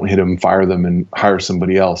if they don't hit them, fire them and hire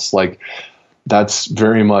somebody else. Like that's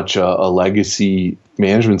very much a legacy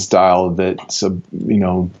management style that's, you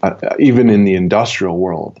know, even in the industrial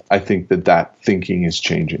world, I think that thinking is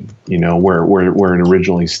changing, you know, where it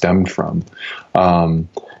originally stemmed from.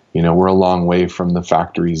 You know, we're a long way from the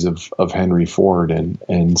factories of Henry Ford.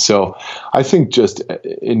 And so I think just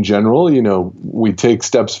in general, you know, we take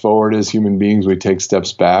steps forward as human beings, we take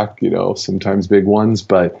steps back, you know, sometimes big ones,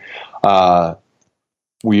 but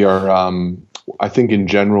we are, I think in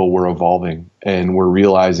general, we're evolving and we're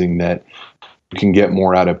realizing that you can get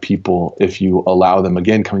more out of people if you allow them,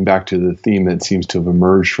 again, coming back to the theme that seems to have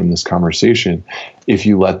emerged from this conversation, if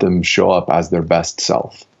you let them show up as their best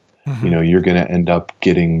self. Mm-hmm. You know, you're going to end up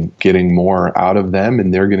getting more out of them,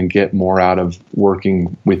 and they're going to get more out of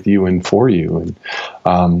working with you and for you.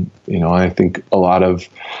 And, you know, I think a lot of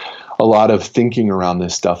thinking around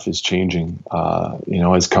this stuff is changing, you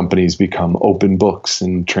know, as companies become open books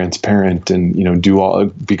and transparent and, you know,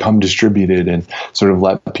 become distributed and sort of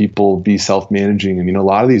let people be self-managing. I mean, a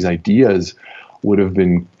lot of these ideas would have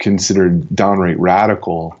been considered downright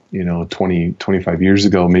radical, you know, 20, 25 years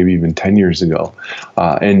ago, maybe even 10 years ago.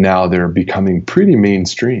 And now they're becoming pretty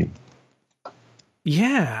mainstream.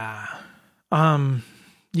 Yeah.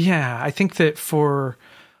 I think that for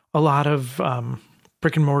a lot of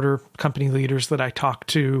brick and mortar company leaders that I talk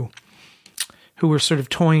to who were sort of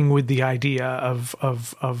toying with the idea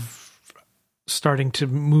of starting to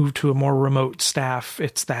move to a more remote staff,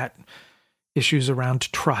 it's that issues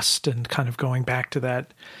around trust and kind of going back to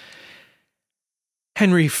that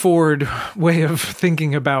Henry Ford way of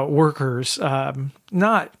thinking about workers,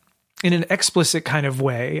 not in an explicit kind of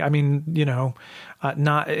way. I mean, you know,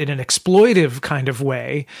 not in an exploitive kind of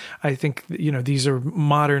way. I think, you know, these are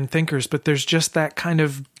modern thinkers, but there's just that kind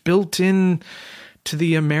of built in to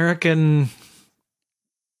the American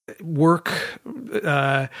work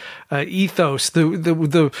ethos.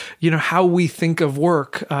 The you know, how we think of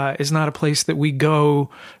work is not a place that we go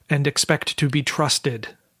and expect to be trusted,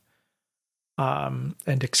 and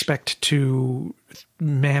expect to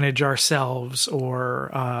manage ourselves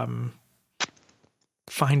or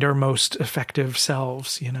find our most effective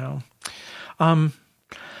selves, you know. I'm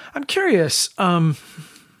curious,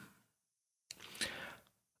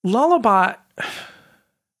 Lullabot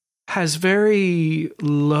has very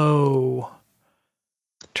low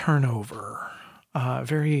turnover,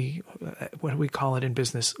 very, what do we call it in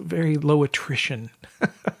business? Very low attrition.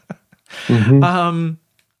 Mm-hmm.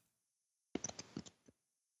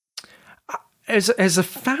 As a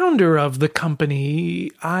founder of the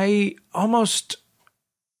company, I almost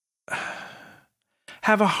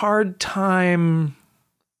have a hard time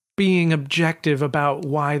being objective about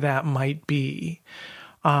why that might be,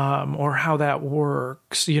 or how that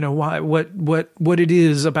works. You know, what it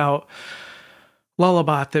is about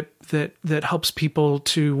Lullabot that helps people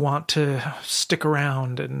to want to stick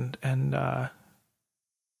around and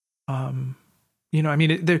you know, I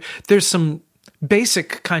mean, there's some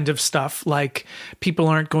basic kind of stuff like people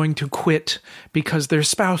aren't going to quit because their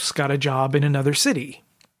spouse got a job in another city,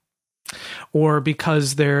 or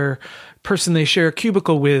because their person they share a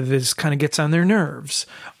cubicle with is kind of gets on their nerves,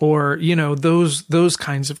 or, you know, those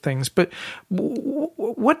kinds of things. But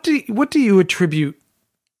what do you attribute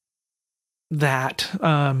that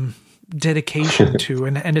dedication to,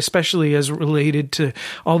 and especially as related to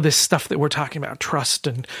all this stuff that we're talking about, trust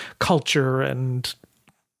and culture and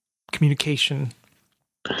communication?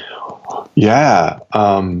 Yeah.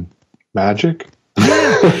 Magic.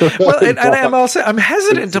 Well, and I'm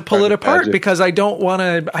hesitant to pull it apart magic, because I don't want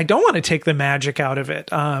to take the magic out of it.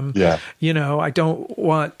 You know, I don't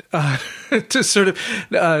want to sort of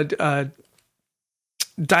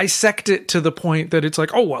dissect it to the point that it's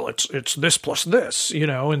like, oh, well, it's this plus this, you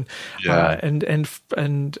know, and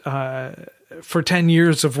for 10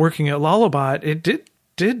 years of working at Lullabot, it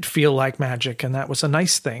did feel like magic, and that was a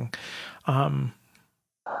nice thing.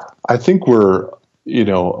 I think we're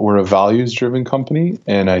a values-driven company,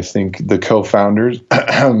 and I think the co-founders,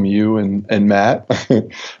 you and Matt,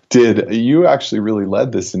 you actually really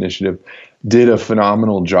led this initiative, did a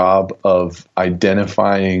phenomenal job of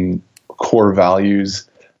identifying core values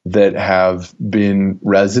that have been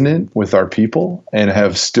resonant with our people and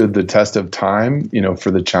have stood the test of time, for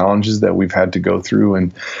the challenges that we've had to go through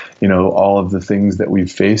and, all of the things that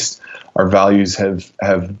we've faced. Our values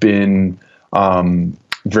have been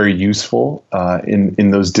very useful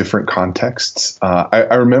in those different contexts.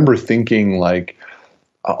 I remember thinking like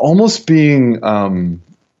almost being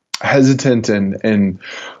hesitant and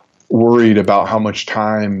worried about how much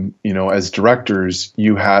time, as directors,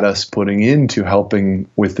 you had us putting into helping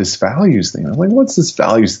with this values thing. I'm like, what's this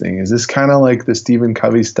values thing? Is this kind of like the Stephen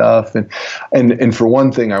Covey stuff? And for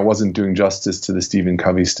one thing, I wasn't doing justice to the Stephen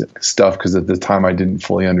Covey stuff because at the time I didn't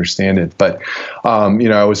fully understand it. But,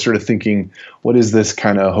 I was sort of thinking, what is this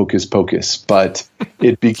kind of hocus pocus? But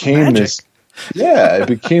it became this, it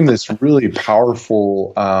became this really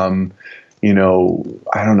powerful, I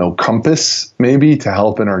don't know, compass maybe to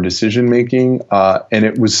help in our decision making. And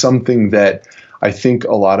it was something that I think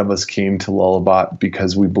a lot of us came to Lullabot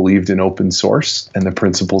because we believed in open source and the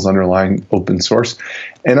principles underlying open source.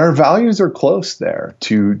 And our values are close there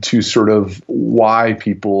to sort of why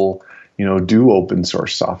people, do open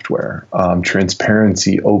source software,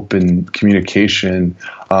 transparency, open communication,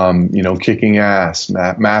 kicking ass,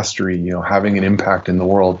 mastery, having an impact in the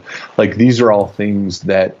world. Like these are all things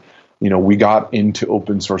that, we got into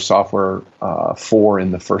open source software for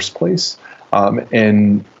in the first place.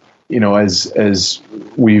 And, as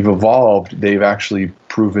we've evolved, they've actually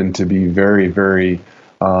proven to be very, very,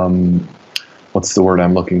 what's the word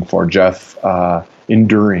I'm looking for, Jeff?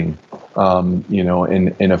 Enduring,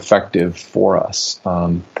 and effective for us.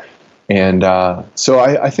 So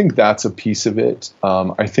I think that's a piece of it.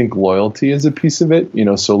 I think loyalty is a piece of it.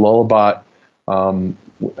 So Lullabot,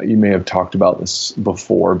 you may have talked about this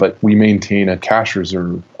before, but we maintain a cash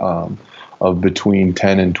reserve of between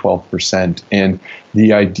 10 and 12%. And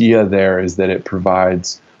the idea there is that it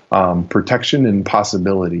provides protection and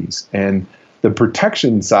possibilities. And the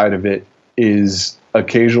protection side of it is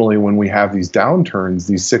occasionally when we have these downturns,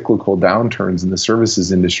 these cyclical downturns in the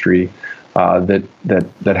services industry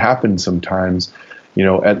that happen sometimes.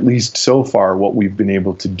 At least so far, what we've been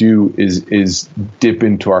able to do is dip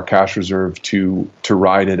into our cash reserve to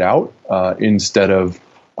ride it out instead of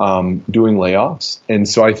doing layoffs. And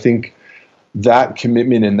so I think that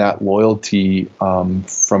commitment and that loyalty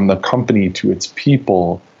from the company to its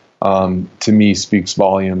people, to me, speaks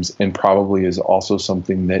volumes and probably is also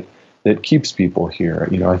something that keeps people here.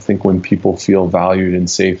 I think when people feel valued and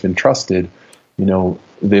safe and trusted,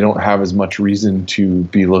 they don't have as much reason to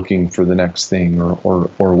be looking for the next thing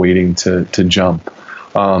or waiting to jump.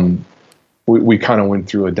 We kind of went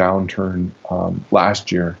through a downturn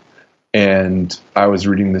last year, and I was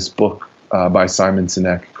reading this book by Simon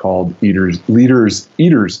Sinek called Leaders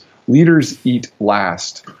Eat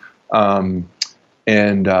Last.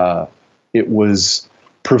 It was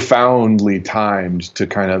profoundly timed to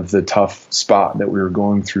kind of the tough spot that we were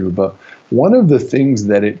going through. But one of the things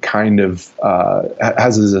that it kind of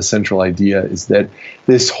has as a central idea is that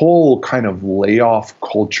this whole kind of layoff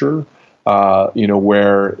culture,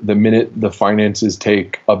 where the minute the finances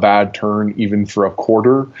take a bad turn, even for a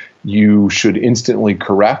quarter, you should instantly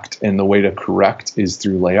correct. And the way to correct is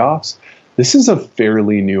through layoffs. This is a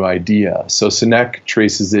fairly new idea. So Sinek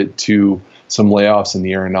traces it to some layoffs in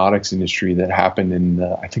the aeronautics industry that happened in,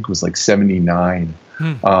 I think it was like 79,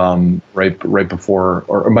 right before,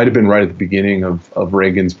 or it might have been right at the beginning of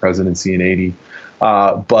Reagan's presidency in 80.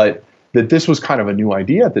 But that this was kind of a new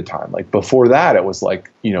idea at the time. Like before that, it was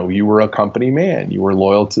like, you were a company man, you were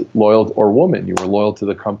loyal or woman, you were loyal to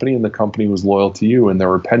the company and the company was loyal to you. And there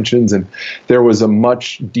were pensions and there was a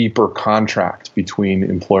much deeper contract between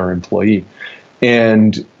employer and employee.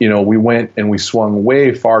 And, we went and we swung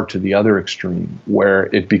way far to the other extreme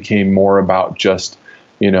where it became more about just,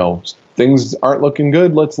 things aren't looking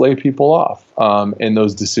good, let's lay people off. And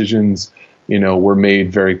those decisions, were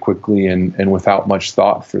made very quickly and without much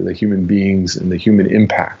thought for the human beings and the human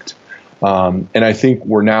impact. And I think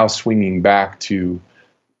we're now swinging back to,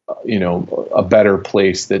 a better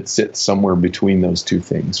place that sits somewhere between those two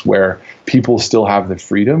things, where people still have the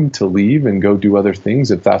freedom to leave and go do other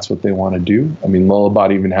things if that's what they want to do. I mean,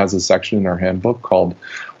 Lullabot even has a section in our handbook called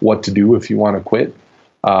 "What to Do If You Want to Quit."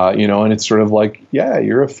 And it's sort of like, yeah,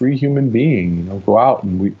 you're a free human being. Go out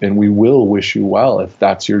and we will wish you well if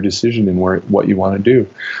that's your decision and what you want to do.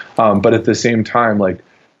 But at the same time,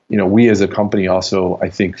 we as a company also, I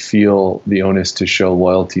think, feel the onus to show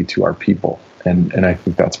loyalty to our people. And I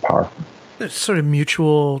think that's powerful. There's sort of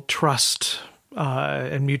mutual trust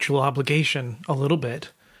and mutual obligation a little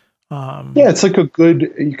bit. It's like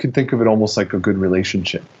you could think of it almost like a good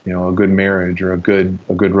relationship, a good marriage or a good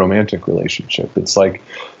romantic relationship. It's like,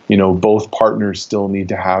 both partners still need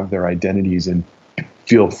to have their identities and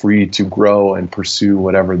feel free to grow and pursue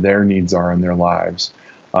whatever their needs are in their lives.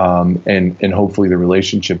 And hopefully the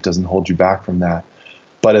relationship doesn't hold you back from that.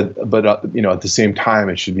 But at the same time,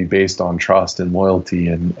 it should be based on trust and loyalty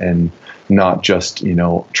and not just,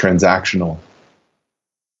 transactional.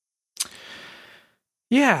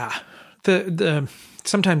 Yeah.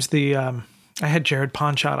 Sometimes I had Jared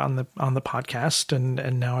Ponchot on the podcast,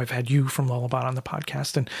 and now I've had you from Lullabot on the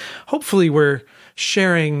podcast, and hopefully we're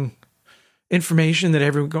sharing information that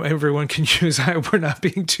everyone can use. We're not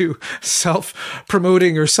being too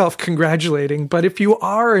self-promoting or self-congratulating, but if you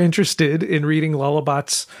are interested in reading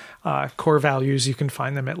Lullabot's core values, you can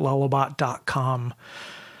find them at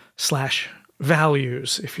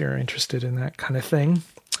lullabot.com/values if you're interested in that kind of thing.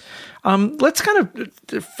 Let's kind of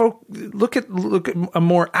look at a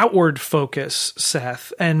more outward focus,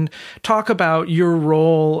 Seth, and talk about your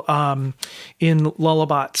role in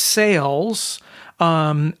Lullabot sales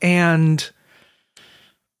and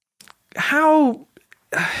how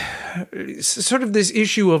sort of this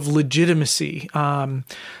issue of legitimacy.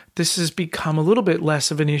 This has become a little bit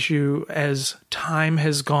less of an issue as time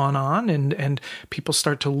has gone on, and people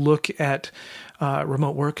start to look at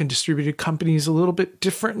remote work and distributed companies a little bit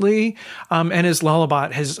differently. And as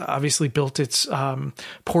Lullabot has obviously built its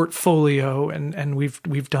portfolio, and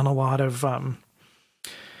we've done a lot of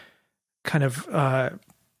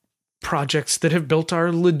projects that have built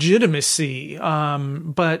our legitimacy.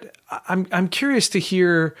 But I'm curious to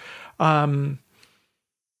hear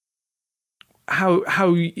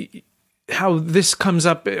how this comes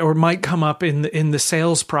up or might come up in the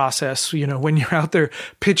sales process, when you're out there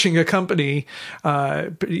pitching a company,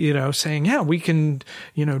 saying, yeah, we can,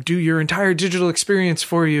 do your entire digital experience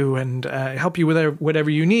for you and help you with whatever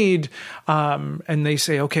you need. And they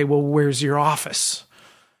say, okay, well, where's your office?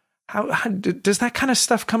 How does that kind of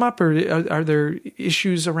stuff come up, or are there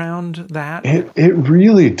issues around that? It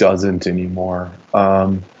really doesn't anymore.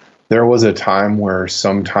 There was a time where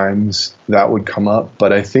sometimes that would come up,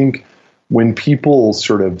 but I think when people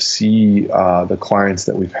sort of see the clients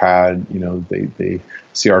that we've had, they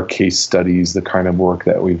see our case studies, the kind of work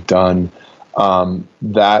that we've done,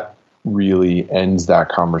 that really ends that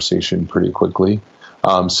conversation pretty quickly.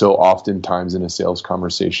 So oftentimes in a sales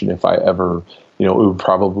conversation, if I ever, it would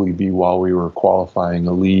probably be while we were qualifying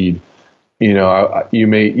a lead, you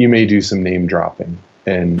may do some name dropping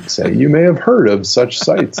and say, you may have heard of such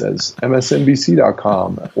sites as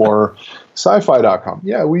msnbc.com or sci-fi.com.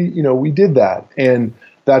 Yeah, we did that. And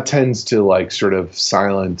that tends to sort of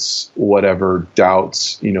silence whatever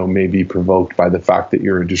doubts, may be provoked by the fact that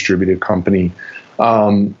you're a distributed company.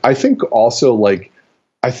 I think also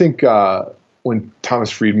when Thomas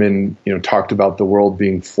Friedman, talked about the world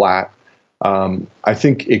being flat, I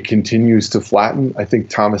think it continues to flatten. I think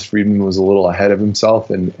Thomas Friedman was a little ahead of himself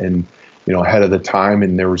and ahead of the time.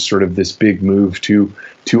 And there was sort of this big move to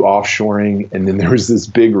offshoring. And then there was this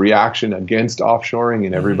big reaction against offshoring.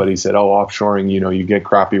 And everybody said, oh, offshoring, you get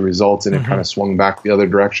crappy results. And it kind of swung back the other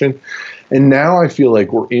direction. And now I feel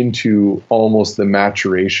like we're into almost the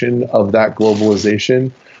maturation of that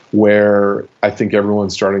globalization, where I think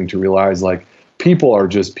everyone's starting to realize people are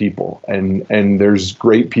just people, and there's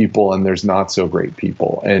great people and there's not so great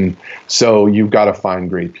people. And so you've got to find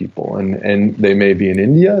great people, and they may be in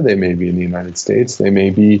India, they may be in the United States, they may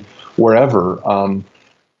be wherever.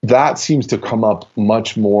 That seems to come up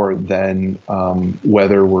much more than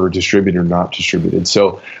whether we're distributed or not distributed.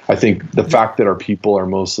 So I think the fact that our people are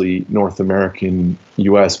mostly North American,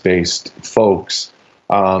 US based folks,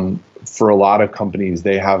 for a lot of companies,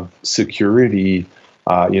 they have security,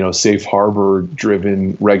 safe harbor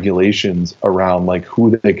driven regulations around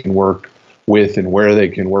who they can work with and where they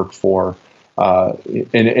can work for.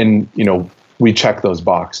 And we check those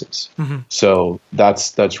boxes. Mm-hmm. So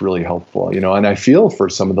that's really helpful, and I feel for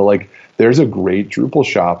some of there's a great Drupal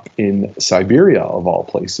shop in Siberia of all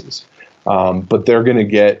places. But they're going to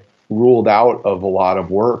get ruled out of a lot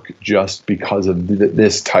of work just because of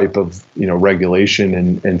this type of,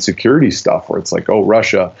 regulation and security stuff where it's oh,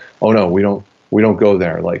 Russia, oh no, we don't go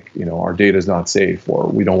there. Our data is not safe, or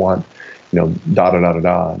we don't want,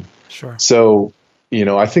 da. Sure. So,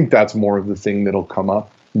 I think that's more of the thing that'll come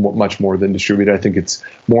up much more than distributed. I think it's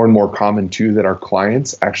more and more common too that our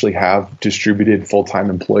clients actually have distributed full-time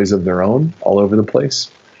employees of their own all over the place.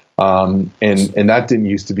 And that didn't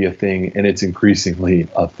used to be a thing, and it's increasingly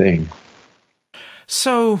a thing.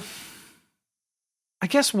 So I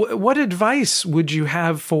guess what advice would you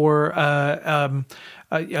have for a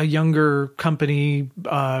younger company,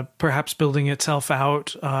 perhaps building itself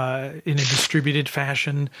out in a distributed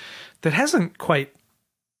fashion that hasn't quite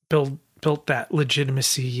built that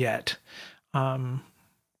legitimacy yet?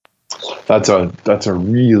 That's a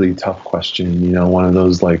really tough question. One of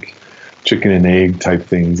those like chicken and egg type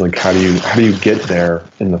things. Like how do you get there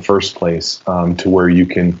in the first place, to where you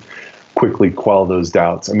can quickly quell those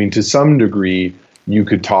doubts? I mean, to some degree, you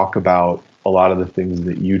could talk about a lot of the things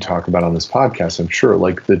that you talk about on this podcast, I'm sure,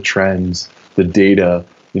 like the trends, the data.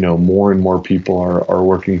 More and more people are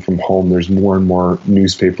working from home. There's more and more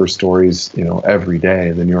newspaper stories, every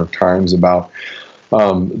day, the New York Times, about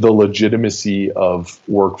the legitimacy of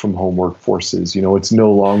work from home workforces. It's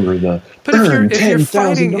no longer the. But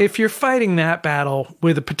if you're fighting that battle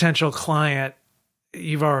with a potential client,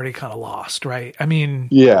 you've already kind of lost, right? I mean,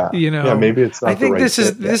 maybe it's not. I think the right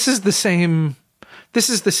this is the same. This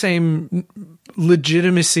is the same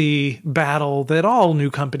legitimacy battle that all new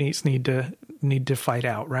companies need to fight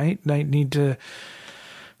out, right? They need to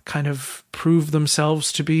kind of prove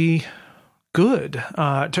themselves to be good.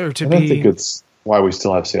 I think it's why we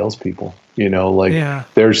still have salespeople.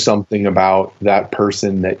 There's something about that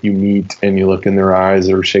person that you meet and you look in their eyes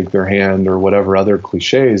or shake their hand or whatever other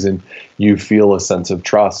cliches, and you feel a sense of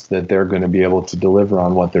trust that they're going to be able to deliver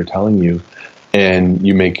on what they're telling you, and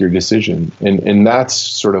you make your decision. And that's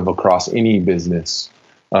sort of across any business.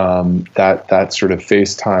 That sort of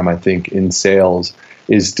face time, I think, in sales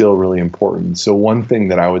is still really important. So one thing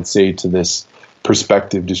that I would say to this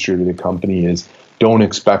prospective distributed company is, don't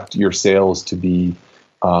expect your sales to be,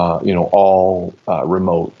 all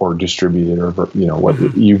remote or distributed, or what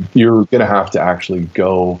you're going to have to actually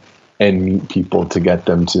go and meet people to get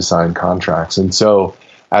them to sign contracts. And so,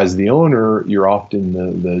 as the owner, you're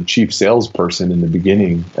often the chief salesperson in the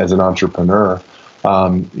beginning as an entrepreneur.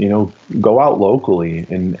 Go out locally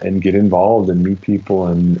and get involved and meet people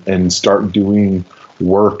and start doing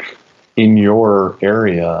work in your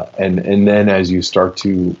area. And then as you start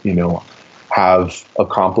to, have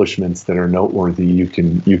accomplishments that are noteworthy, you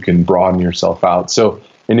can broaden yourself out. So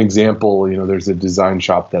an example, there's a design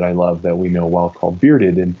shop that I love that we know well called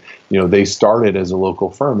Bearded. And, they started as a local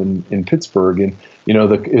firm in Pittsburgh. And,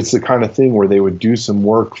 it's the kind of thing where they would do some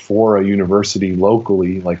work for a university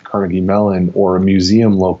locally, like Carnegie Mellon, or a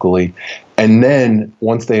museum locally. And then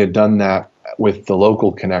once they had done that with the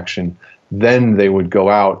local connection, then they would go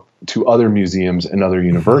out to other museums and other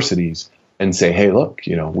universities and say, hey, look,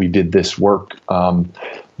 we did this work, and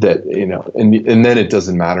then it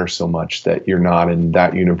doesn't matter so much that you're not in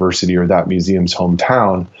that university or that museum's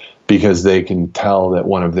hometown, because they can tell that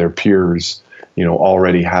one of their peers,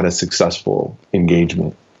 already had a successful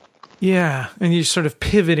engagement. Yeah. And you're sort of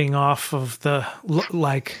pivoting off of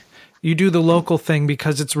you do the local thing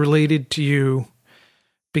because it's related to you,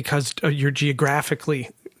 because you're geographically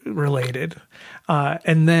related.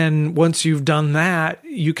 And then once you've done that,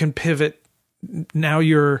 you can pivot. Now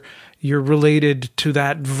you're related to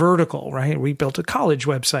that vertical, right? We built a college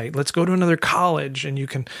website. Let's go to another college, and you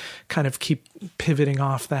can kind of keep pivoting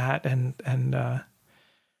off that and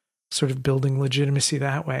sort of building legitimacy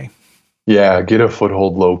that way. Yeah, get a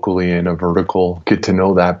foothold locally in a vertical, get to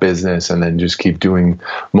know that business, and then just keep doing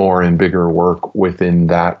more and bigger work within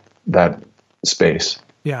that space.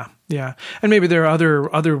 Yeah. Yeah. And maybe there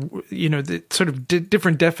are other, sort of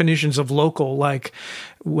different definitions of local. Like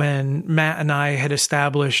when Matt and I had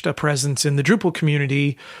established a presence in the Drupal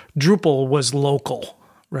community, Drupal was local,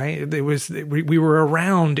 right? We were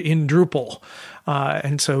around in Drupal.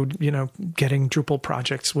 And so, getting Drupal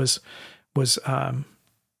projects was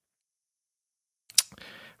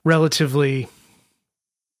relatively,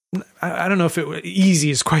 I don't know if easy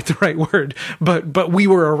is quite the right word, but we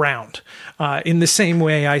were around. In the same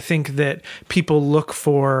way, I think that people look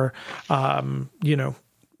for,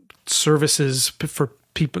 services for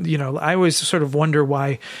people. I always sort of wonder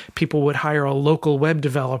why people would hire a local web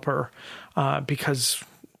developer, because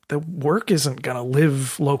the work isn't going to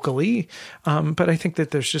live locally. But I think that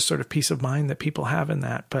there's just sort of peace of mind that people have in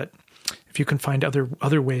that. But if you can find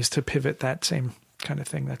other ways to pivot that same kind of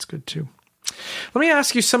thing, that's good too. Let me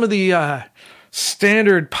ask you some of the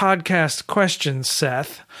standard podcast questions,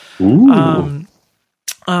 Seth. Ooh.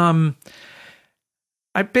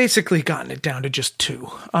 I've basically gotten it down to just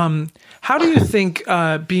two. How do you think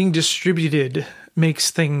being distributed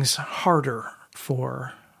makes things harder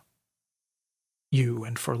for you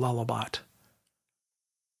and for Lullabot?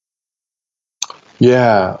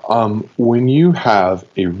 Yeah. When you have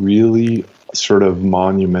a really sort of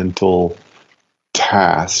monumental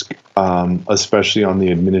task, especially on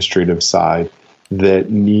the administrative side, that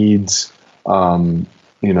needs,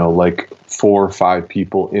 like 4 or 5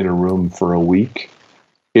 people in a room for a week,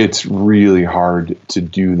 it's really hard to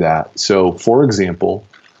do that. So, for example,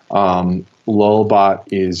 Lullabot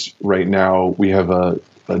is right now, we have a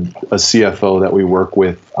a CFO that we work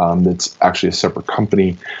with that's actually a separate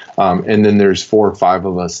company. And then there's 4 or 5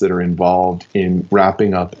 of us that are involved in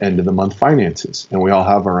wrapping up end of the month finances. And we all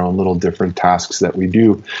have our own little different tasks that we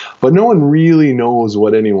do, but no one really knows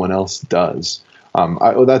what anyone else does.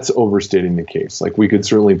 That's overstating the case. Like, we could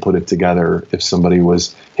certainly put it together if somebody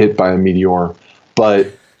was hit by a meteor,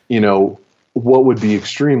 but what would be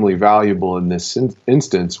extremely valuable in this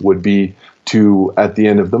instance would be to, at the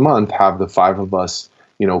end of the month, have the 5 of us,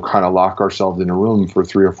 kind of lock ourselves in a room for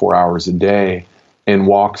 3 or 4 hours a day and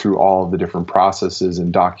walk through all of the different processes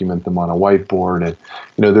and document them on a whiteboard.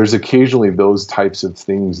 And, there's occasionally those types of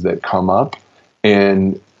things that come up,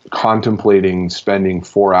 and contemplating spending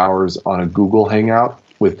 4 hours on a Google Hangout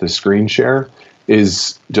with the screen share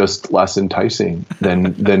is just less enticing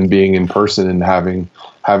than being in person and having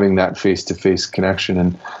that face-to-face connection.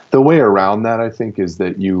 And the way around that, I think, is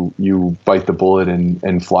that you bite the bullet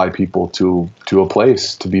and fly people to a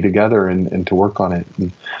place to be together and to work on it.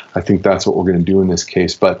 And I think that's what we're going to do in this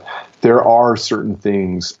case. But there are certain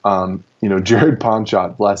things, Jared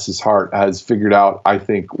Ponchot, bless his heart, has figured out, I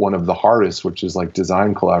think, one of the hardest, which is like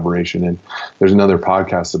design collaboration. And there's another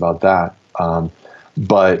podcast about that.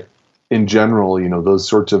 But in general, those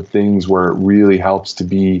sorts of things where it really helps to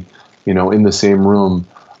be, in the same room.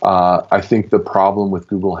 I think the problem with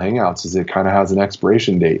Google Hangouts is it kind of has an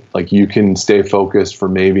expiration date. Like, you can stay focused for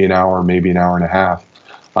maybe an hour, maybe an hour and a half.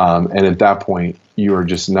 And at that point, you are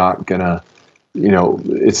just not going to,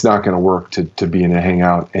 it's not going to work to be in a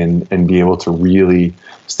Hangout and be able to really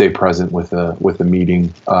stay present with a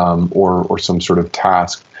meeting or some sort of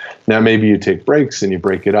task. Now, maybe you take breaks and you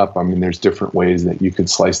break it up. I mean, there's different ways that you could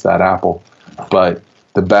slice that apple, but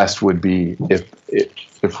the best would be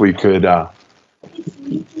if we could. The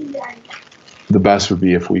best would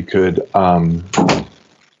be if we could, find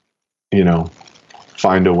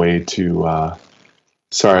a way to.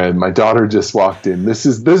 Sorry, my daughter just walked in. This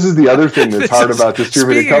is the other thing that's hard about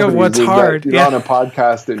distributed companies. Of what's hard, you're on a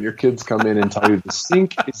podcast and your kids come in and tell you the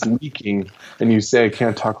sink is leaking, and you say, "I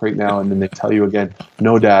can't talk right now," and then they tell you again,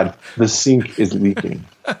 "No, Dad, the sink is leaking."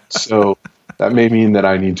 So that may mean that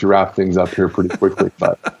I need to wrap things up here pretty quickly,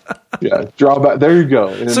 but yeah, drawback. There you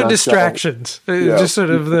go. So distractions, just sort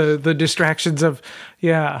of the distractions of,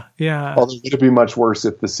 yeah. Although it would be much worse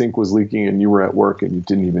if the sink was leaking and you were at work and you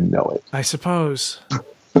didn't even know it, I suppose.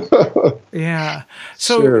 Yeah.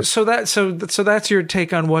 So Sure. so that's your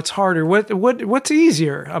take on what's harder. What's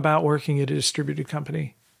easier about working at a distributed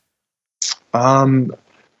company?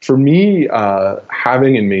 For me,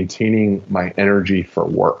 having and maintaining my energy for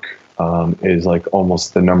work is like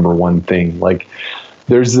almost the number one thing. Like,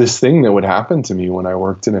 there's this thing that would happen to me when I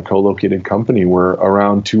worked in a co-located company where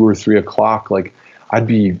around 2 or 3 o'clock, like, I'd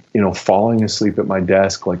be, falling asleep at my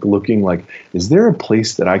desk, like looking like, is there a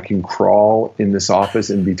place that I can crawl in this office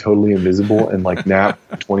and be totally invisible and like nap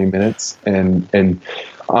for 20 minutes? And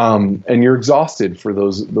you're exhausted for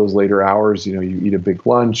those later hours. You eat a big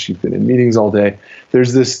lunch, you've been in meetings all day.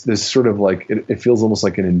 There's this sort of like, it feels almost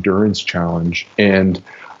like an endurance challenge. And,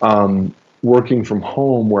 working from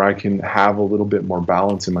home where I can have a little bit more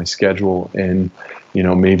balance in my schedule, and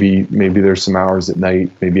maybe there's some hours at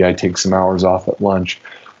night, maybe I take some hours off at lunch.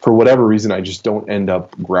 For whatever reason, I just don't end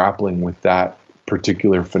up grappling with that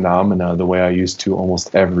particular phenomena the way I used to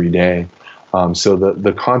almost every day. So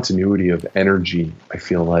the continuity of energy, I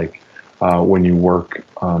feel like when you work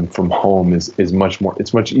from home is much more.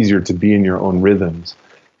 It's much easier to be in your own rhythms.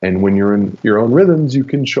 And when you're in your own rhythms, you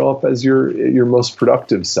can show up as your most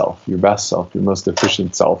productive self, your best self, your most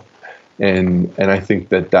efficient self. And I think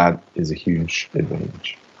that is a huge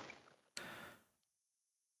advantage.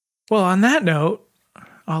 Well, on that note,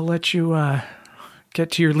 I'll let you get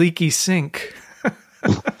to your leaky sink.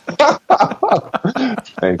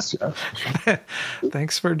 Thanks, Jeff.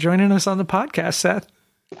 Thanks for joining us on the podcast, Seth.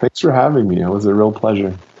 Thanks for having me. It was a real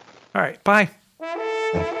pleasure. All right. Bye.